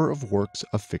the number of works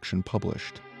of fiction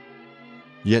published.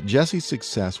 Yet Jesse's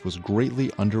success was greatly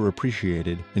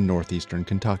underappreciated in northeastern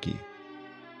Kentucky.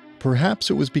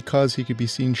 Perhaps it was because he could be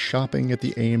seen shopping at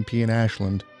the A&P in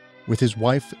Ashland with his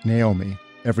wife Naomi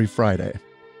every Friday,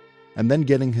 and then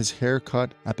getting his hair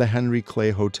cut at the Henry Clay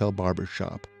Hotel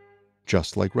barbershop,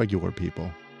 just like regular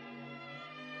people.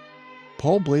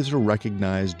 Paul Blazer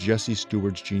recognized Jesse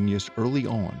Stewart's genius early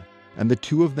on, and the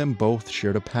two of them both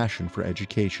shared a passion for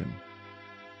education.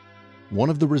 One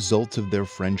of the results of their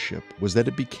friendship was that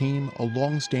it became a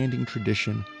long-standing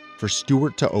tradition for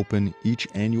Stewart to open each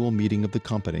annual meeting of the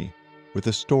company with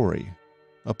a story,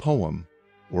 a poem,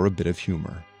 or a bit of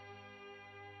humor.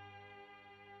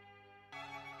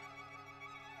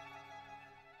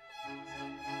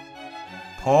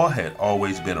 Paul had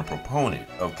always been a proponent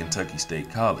of Kentucky State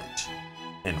College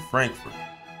in Frankfort,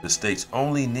 the state's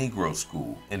only Negro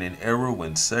school in an era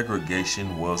when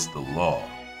segregation was the law.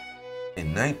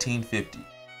 In 1950,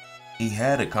 he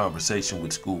had a conversation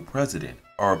with school president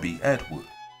R.B. Atwood,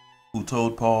 who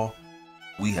told Paul,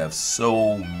 "We have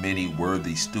so many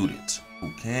worthy students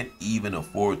who can't even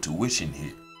afford tuition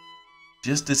here."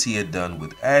 Just as he had done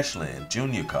with Ashland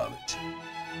Junior College,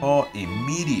 Paul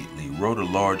immediately wrote a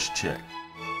large check,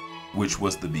 which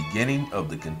was the beginning of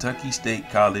the Kentucky State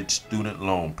College Student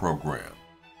Loan Program.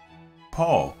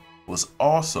 Paul was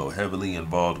also heavily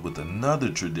involved with another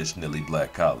traditionally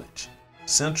black college,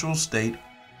 Central State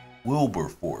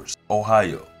Wilberforce,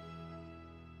 Ohio.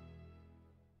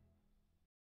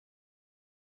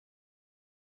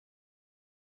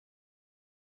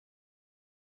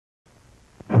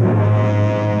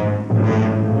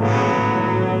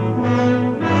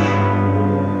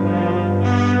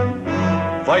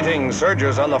 Fighting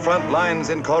surges on the front lines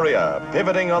in Korea,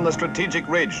 pivoting on the strategic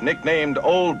ridge nicknamed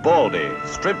Old Baldy,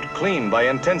 stripped clean by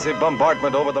intensive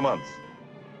bombardment over the months.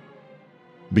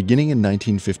 Beginning in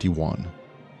 1951,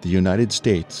 the United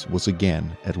States was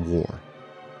again at war.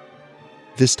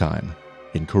 This time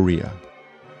in Korea.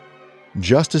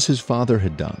 Just as his father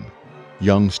had done,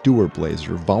 young Stewart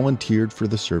Blazer volunteered for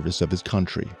the service of his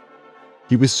country.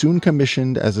 He was soon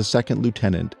commissioned as a second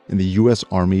lieutenant in the U.S.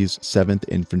 Army's 7th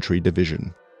Infantry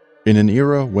Division. In an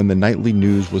era when the nightly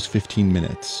news was 15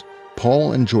 minutes,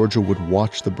 Paul and Georgia would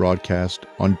watch the broadcast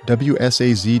on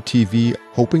WSAZ-TV,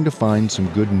 hoping to find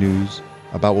some good news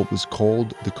about what was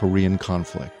called the Korean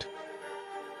conflict.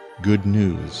 Good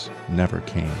news never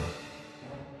came.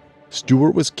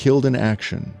 Stewart was killed in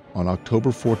action on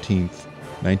October 14,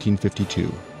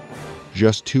 1952,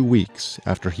 just 2 weeks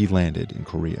after he landed in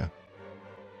Korea.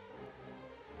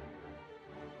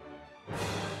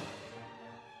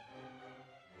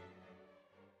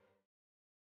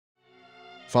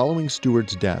 Following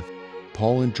Stewart's death,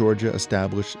 Paul and Georgia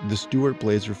established the Stewart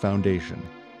Blazer Foundation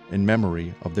in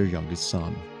memory of their youngest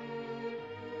son.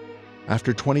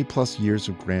 After 20-plus years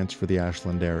of grants for the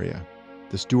Ashland area,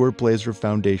 the Stewart Blazer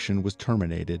Foundation was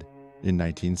terminated in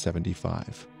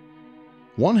 1975.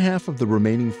 One half of the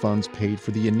remaining funds paid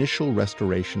for the initial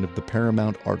restoration of the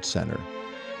Paramount Arts Center,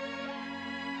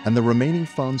 and the remaining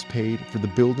funds paid for the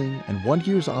building and 1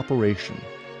 year's operation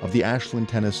of the Ashland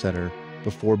Tennis Center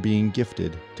before being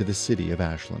gifted to the city of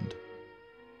Ashland.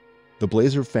 The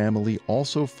Blazer family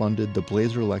also funded the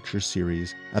Blazer Lecture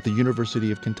Series at the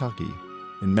University of Kentucky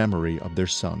in memory of their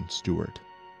son, Stewart.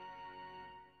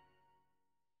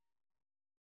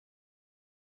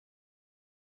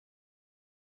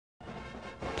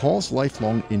 Paul's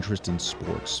lifelong interest in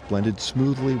sports blended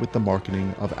smoothly with the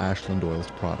marketing of Ashland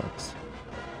Oil's products.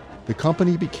 The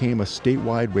company became a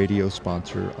statewide radio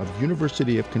sponsor of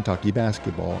University of Kentucky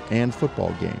basketball and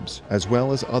football games, as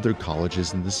well as other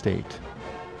colleges in the state.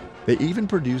 They even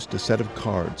produced a set of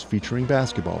cards featuring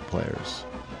basketball players.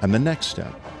 And the next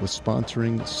step was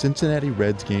sponsoring Cincinnati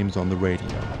Reds games on the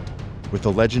radio, with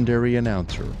the legendary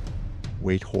announcer,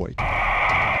 Wade Hoyt.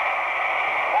 That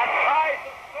ties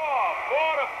the score,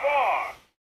 4-4.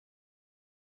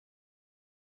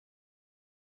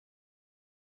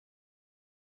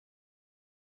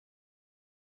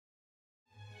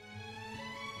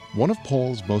 One of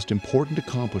Paul's most important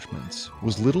accomplishments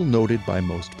was little noted by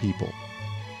most people.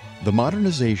 The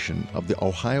modernization of the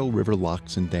Ohio River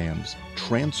locks and dams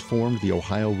transformed the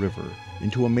Ohio River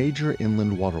into a major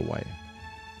inland waterway.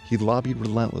 He lobbied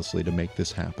relentlessly to make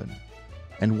this happen.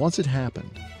 And once it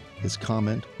happened, his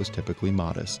comment was typically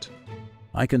modest.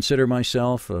 I consider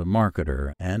myself a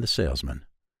marketer and a salesman.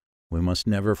 We must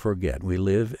never forget we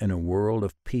live in a world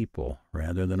of people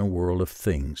rather than a world of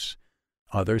things.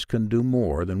 Others can do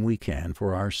more than we can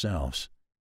for ourselves.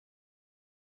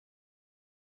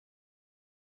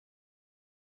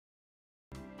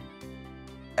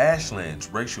 Ashland's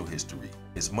racial history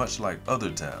is much like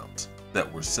other towns that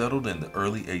were settled in the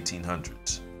early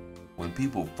 1800s. When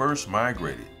people first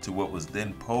migrated to what was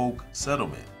then Pogue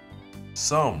settlement,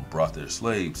 some brought their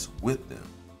slaves with them.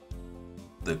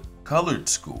 The colored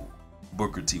school,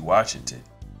 Booker T. Washington,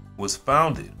 was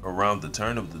founded around the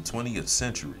turn of the 20th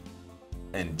century,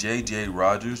 and J.J.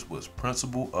 Rogers was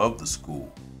principal of the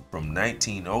school from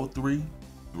 1903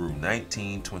 through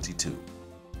 1922.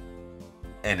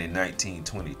 And in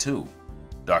 1922,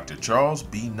 Dr. Charles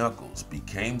B. Knuckles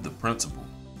became the principal,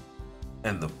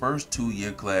 and the first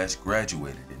 2-year class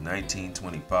graduated in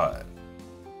 1925.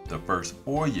 The first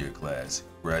 4-year class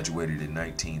graduated in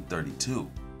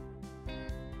 1932.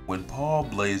 When Paul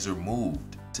Blazer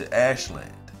moved to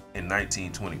Ashland in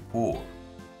 1924,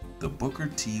 the Booker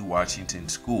T. Washington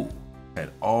School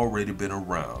had already been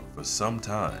around for some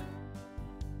time.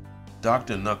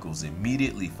 Dr. Knuckles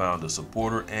immediately found a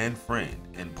supporter and friend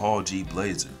in Paul G.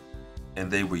 Blazer,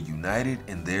 and they were united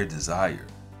in their desire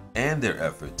and their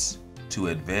efforts to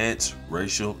advance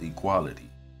racial equality.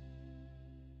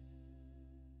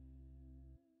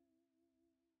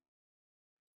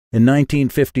 In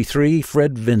 1953,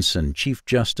 Fred Vinson, Chief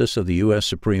Justice of the U.S.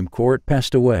 Supreme Court,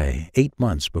 passed away 8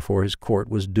 months before his court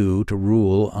was due to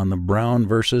rule on the Brown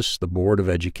versus the Board of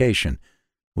Education,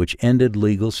 which ended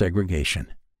legal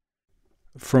segregation.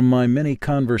 From my many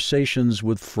conversations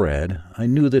with Fred, I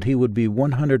knew that he would be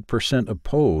 100%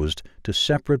 opposed to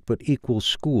separate but equal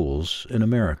schools in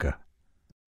America.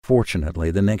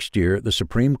 Fortunately, the next year, the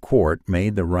Supreme Court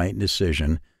made the right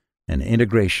decision, and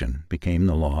integration became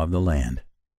the law of the land.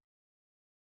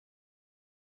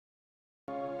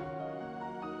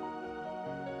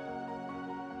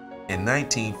 In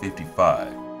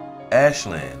 1955,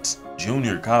 Ashland's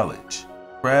junior college,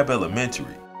 Crabb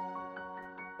Elementary,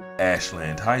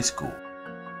 Ashland High School,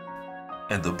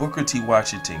 and the Booker T.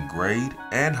 Washington grade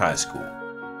and high school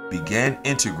began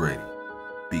integrating,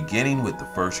 beginning with the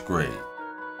first grade.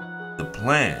 The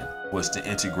plan was to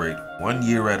integrate 1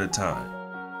 year at a time.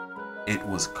 It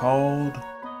was called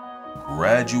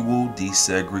gradual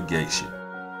desegregation.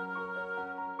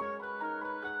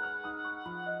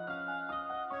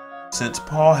 Since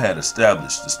Paul had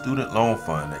established the Student Loan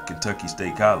Fund at Kentucky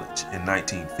State College in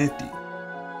 1950,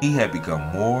 he had become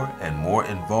more and more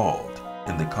involved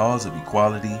in the cause of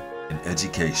equality in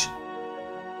education.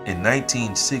 In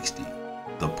 1960,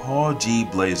 the Paul G.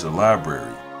 Blazer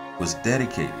Library was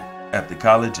dedicated at the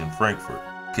college in Frankfort.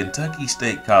 Kentucky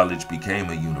State College became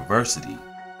a university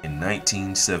in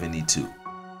 1972.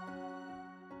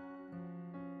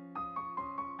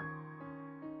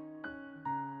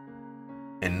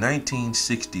 In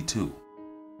 1962,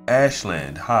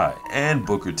 Ashland High and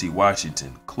Booker T.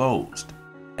 Washington closed,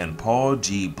 and Paul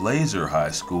G. Blazer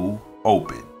High School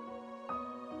opened.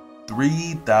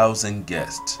 3,000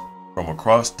 guests from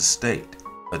across the state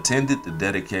attended the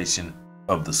dedication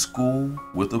of the school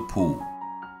with a pool.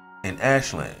 In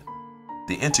Ashland,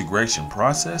 the integration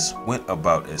process went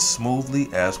about as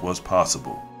smoothly as was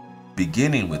possible.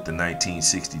 Beginning with the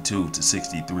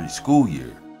 1962-63 school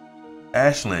year,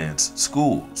 Ashland's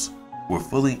schools were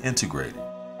fully integrated,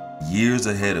 years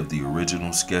ahead of the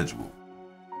original schedule.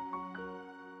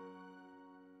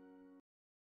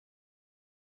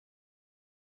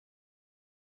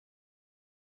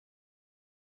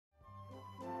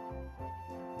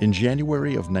 In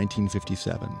January of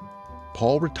 1957,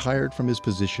 Paul retired from his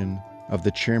position of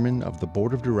the chairman of the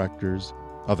board of directors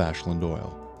of Ashland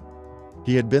Oil.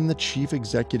 He had been the chief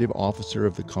executive officer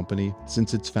of the company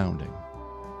since its founding,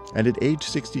 and at age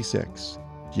 66,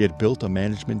 he had built a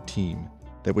management team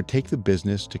that would take the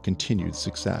business to continued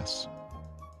success.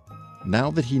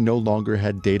 Now that he no longer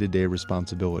had day-to-day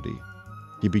responsibility,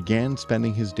 he began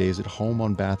spending his days at home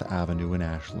on Bath Avenue in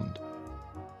Ashland.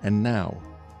 And now,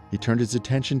 he turned his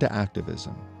attention to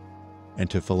activism and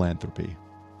to philanthropy.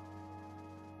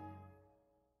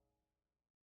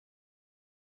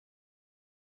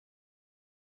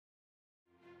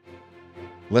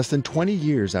 Less than 20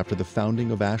 years after the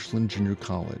founding of Ashland Junior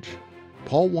College,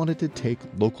 Paul wanted to take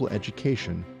local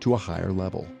education to a higher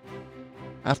level.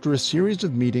 After a series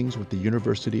of meetings with the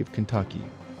University of Kentucky,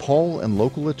 Paul and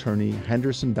local attorney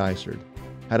Henderson Dysart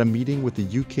had a meeting with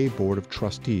the UK Board of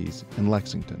Trustees in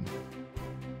Lexington.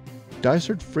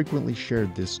 Dysart frequently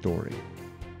shared this story.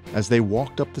 As they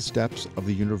walked up the steps of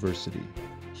the university,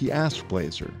 he asked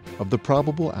Blazer of the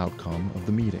probable outcome of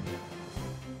the meeting.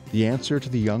 The answer to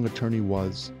the young attorney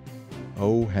was,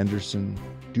 "Oh, Henderson,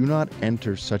 do not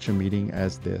enter such a meeting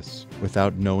as this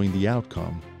without knowing the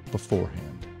outcome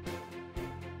beforehand."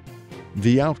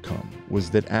 The outcome was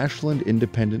that Ashland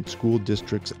Independent School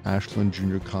District's Ashland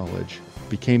Junior College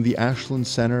became the Ashland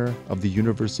Center of the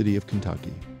University of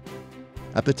Kentucky.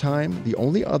 At the time, the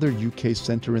only other UK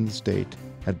center in the state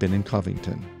had been in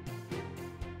Covington.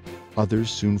 Others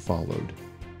soon followed.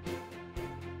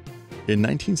 In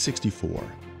 1964,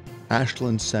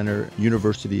 Ashland Center,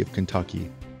 University of Kentucky,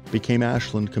 became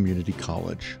Ashland Community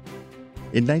College.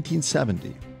 In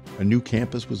 1970, a new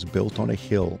campus was built on a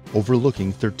hill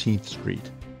overlooking 13th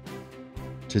Street.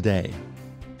 Today,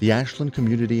 the Ashland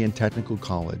Community and Technical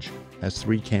College has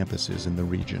 3 campuses in the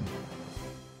region.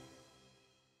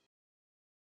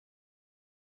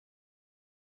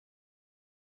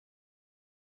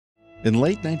 In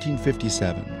late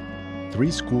 1957,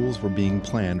 3 schools were being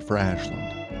planned for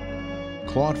Ashland.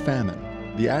 Claude Famine,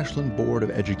 the Ashland Board of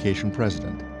Education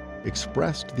president,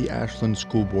 expressed the Ashland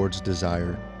School Board's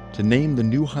desire to name the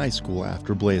new high school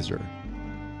after Blazer.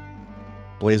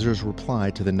 Blazer's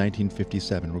reply to the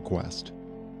 1957 request.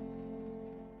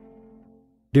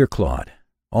 Dear Claude,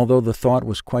 although the thought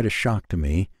was quite a shock to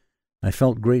me, I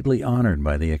felt greatly honored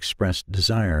by the expressed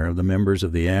desire of the members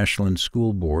of the Ashland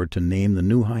School Board to name the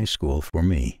new high school for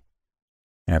me.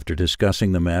 After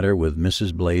discussing the matter with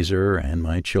Mrs. Blazer and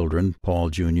my children, Paul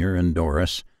Jr. and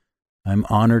Doris, I'm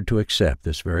honored to accept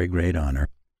this very great honor.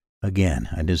 Again,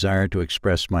 I desire to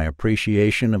express my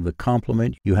appreciation of the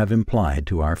compliment you have implied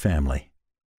to our family.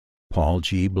 Paul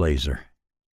G. Blazer.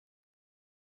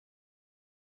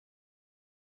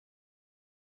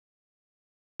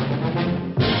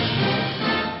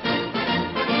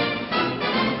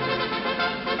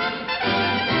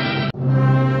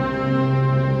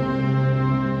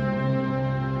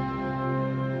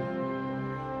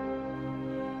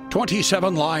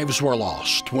 27 lives were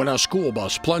lost when a school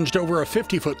bus plunged over a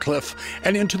 50-foot cliff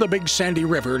and into the Big Sandy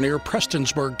River near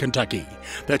Prestonsburg, Kentucky.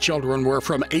 The children were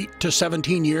from 8 to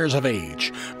 17 years of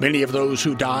age. Many of those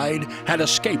who died had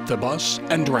escaped the bus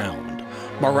and drowned.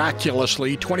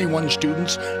 Miraculously, 21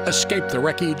 students escaped the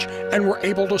wreckage and were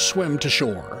able to swim to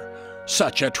shore.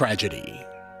 Such a tragedy.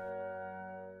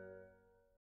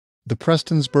 The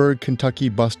Prestonsburg, Kentucky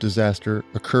bus disaster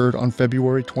occurred on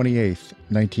February 28,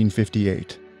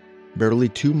 1958, barely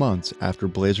 2 months after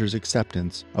Blazer's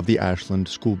acceptance of the Ashland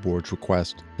School Board's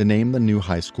request to name the new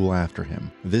high school after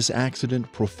him. This accident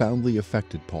profoundly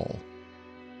affected Paul.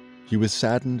 He was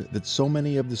saddened that so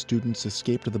many of the students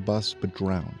escaped the bus but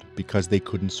drowned because they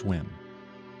couldn't swim.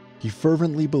 He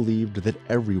fervently believed that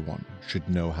everyone should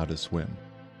know how to swim.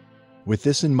 With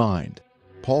this in mind,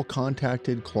 Paul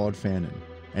contacted Claude Fannin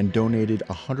and donated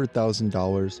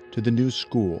 $100,000 to the new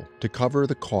school to cover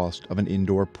the cost of an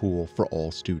indoor pool for all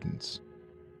students.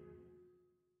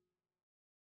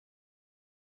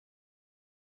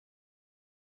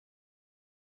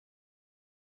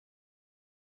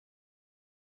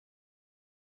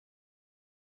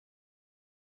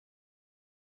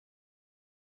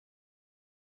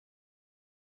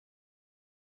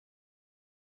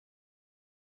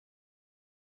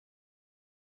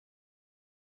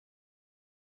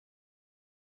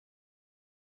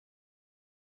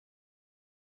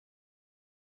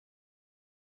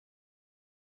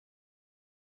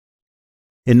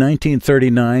 In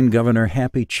 1939, Governor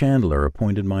Happy Chandler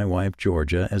appointed my wife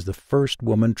Georgia as the first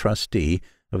woman trustee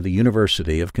of the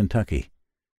University of Kentucky.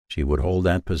 She would hold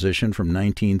that position from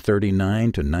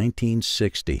 1939 to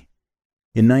 1960.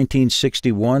 In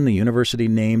 1961, the university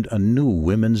named a new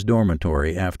women's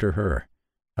dormitory after her,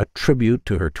 a tribute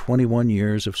to her 21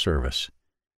 years of service.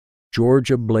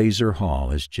 Georgia Blazer Hall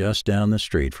is just down the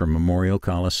street from Memorial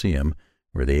Coliseum,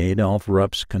 where the Adolph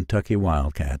Rupp's Kentucky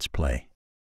Wildcats play.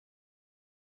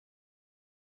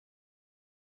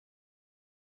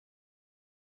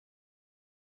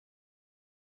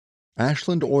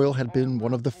 Ashland Oil had been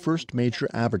one of the first major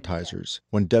advertisers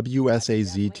when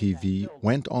WSAZ-TV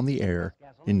went on the air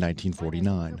in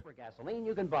 1949. Gasoline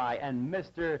you can buy, and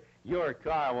Mister, your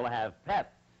car will have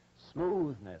pep,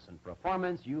 smoothness, and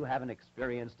performance you haven't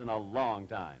experienced in a long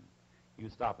time.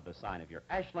 You stop at the sign of your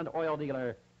Ashland Oil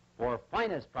dealer for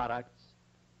finest products,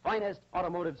 finest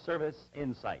automotive service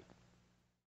in sight.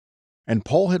 And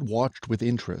Paul had watched with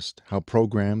interest how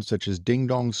programs such as Ding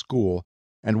Dong School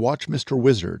and Watch Mr.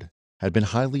 Wizard had been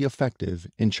highly effective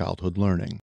in childhood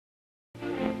learning.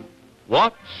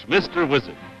 Watch Mr.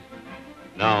 Wizard.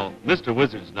 Now, Mr.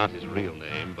 Wizard's not his real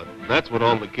name, but that's what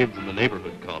all the kids in the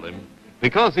neighborhood call him,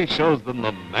 because he shows them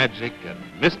the magic and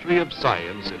mystery of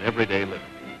science in everyday living.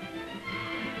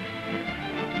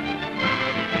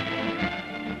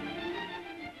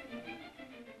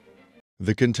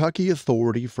 The Kentucky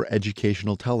Authority for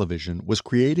Educational Television was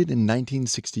created in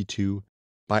 1962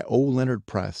 by O. Leonard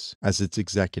Press as its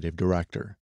executive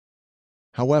director.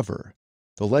 However,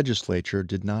 the legislature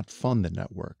did not fund the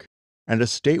network, and a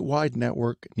statewide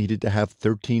network needed to have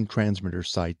 13 transmitter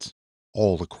sites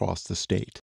all across the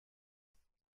state.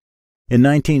 In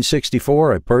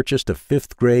 1964, I purchased a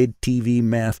fifth-grade TV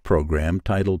math program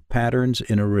titled Patterns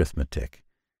in Arithmetic.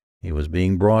 It was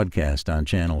being broadcast on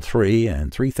Channel 3,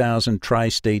 and 3,000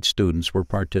 tri-state students were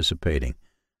participating.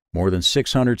 More than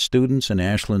 600 students in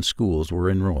Ashland schools were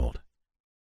enrolled.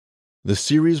 The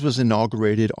series was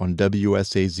inaugurated on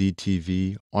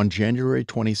WSAZ-TV on January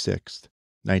 26,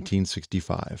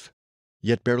 1965.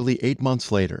 Yet barely 8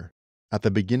 months later, at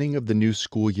the beginning of the new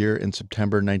school year in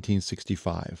September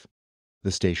 1965,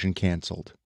 the station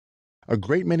canceled. A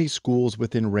great many schools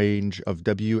within range of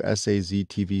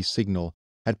WSAZ-TV signal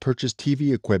had purchased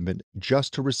TV equipment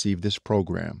just to receive this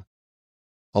program.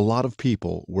 A lot of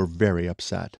people were very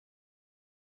upset.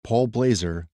 Paul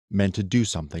Blazer meant to do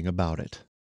something about it.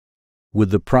 With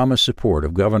the promised support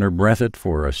of Governor Breathitt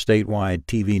for a statewide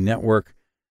TV network,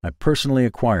 I personally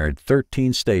acquired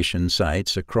 13 station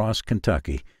sites across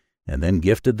Kentucky and then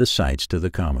gifted the sites to the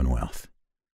Commonwealth.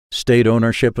 State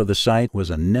ownership of the site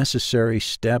was a necessary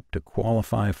step to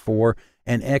qualify for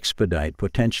and expedite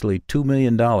potentially $2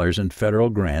 million in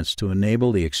federal grants to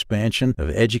enable the expansion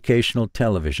of educational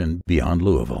television beyond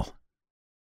Louisville.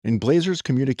 In Blazer's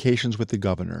communications with the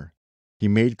governor, he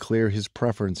made clear his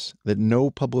preference that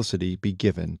no publicity be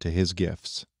given to his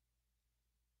gifts.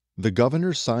 The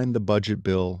governor signed the budget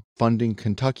bill funding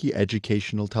Kentucky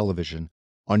educational television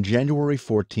on January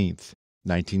 14,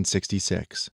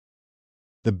 1966.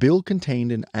 The bill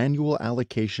contained an annual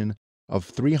allocation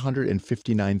of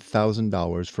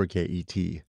 $359,000 for KET.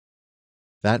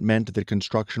 That meant that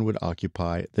construction would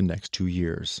occupy the next 2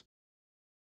 years.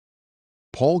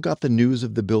 Paul got the news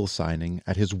of the bill signing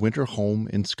at his winter home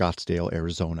in Scottsdale,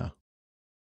 Arizona.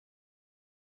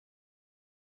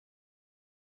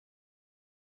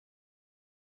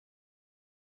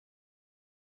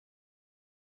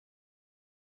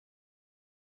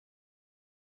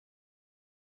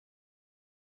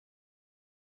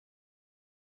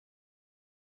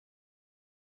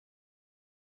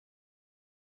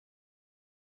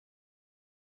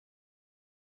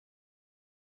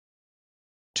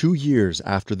 Two years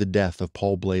after the death of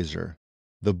Paul Blazer,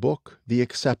 the book The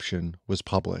Exception was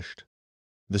published.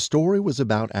 The story was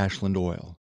about Ashland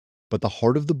Oil, but the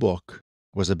heart of the book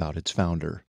was about its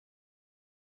founder.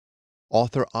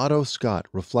 Author Otto Scott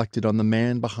reflected on the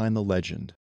man behind the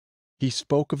legend. He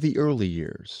spoke of the early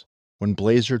years, when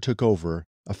Blazer took over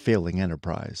a failing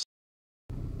enterprise.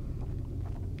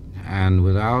 And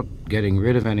without getting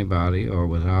rid of anybody or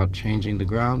without changing the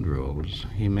ground rules,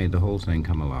 he made the whole thing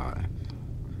come alive.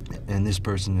 And this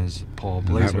person is Paul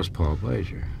Blazer. And that was Paul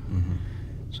Blazer. Mm-hmm.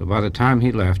 So by the time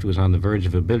he left, he was on the verge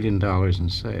of $1 billion in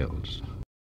sales.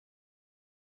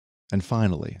 And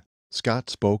finally, Scott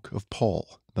spoke of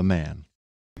Paul, the man.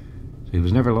 He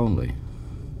was never lonely,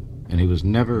 and he was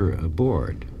never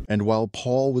bored. And while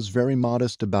Paul was very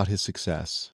modest about his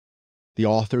success, the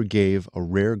author gave a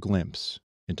rare glimpse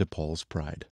into Paul's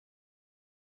pride.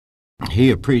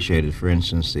 He appreciated, for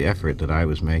instance, the effort that I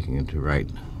was making to write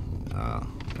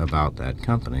about that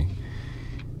company.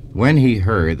 When he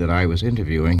heard that I was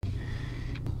interviewing,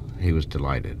 he was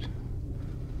delighted.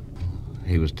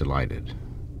 He was delighted.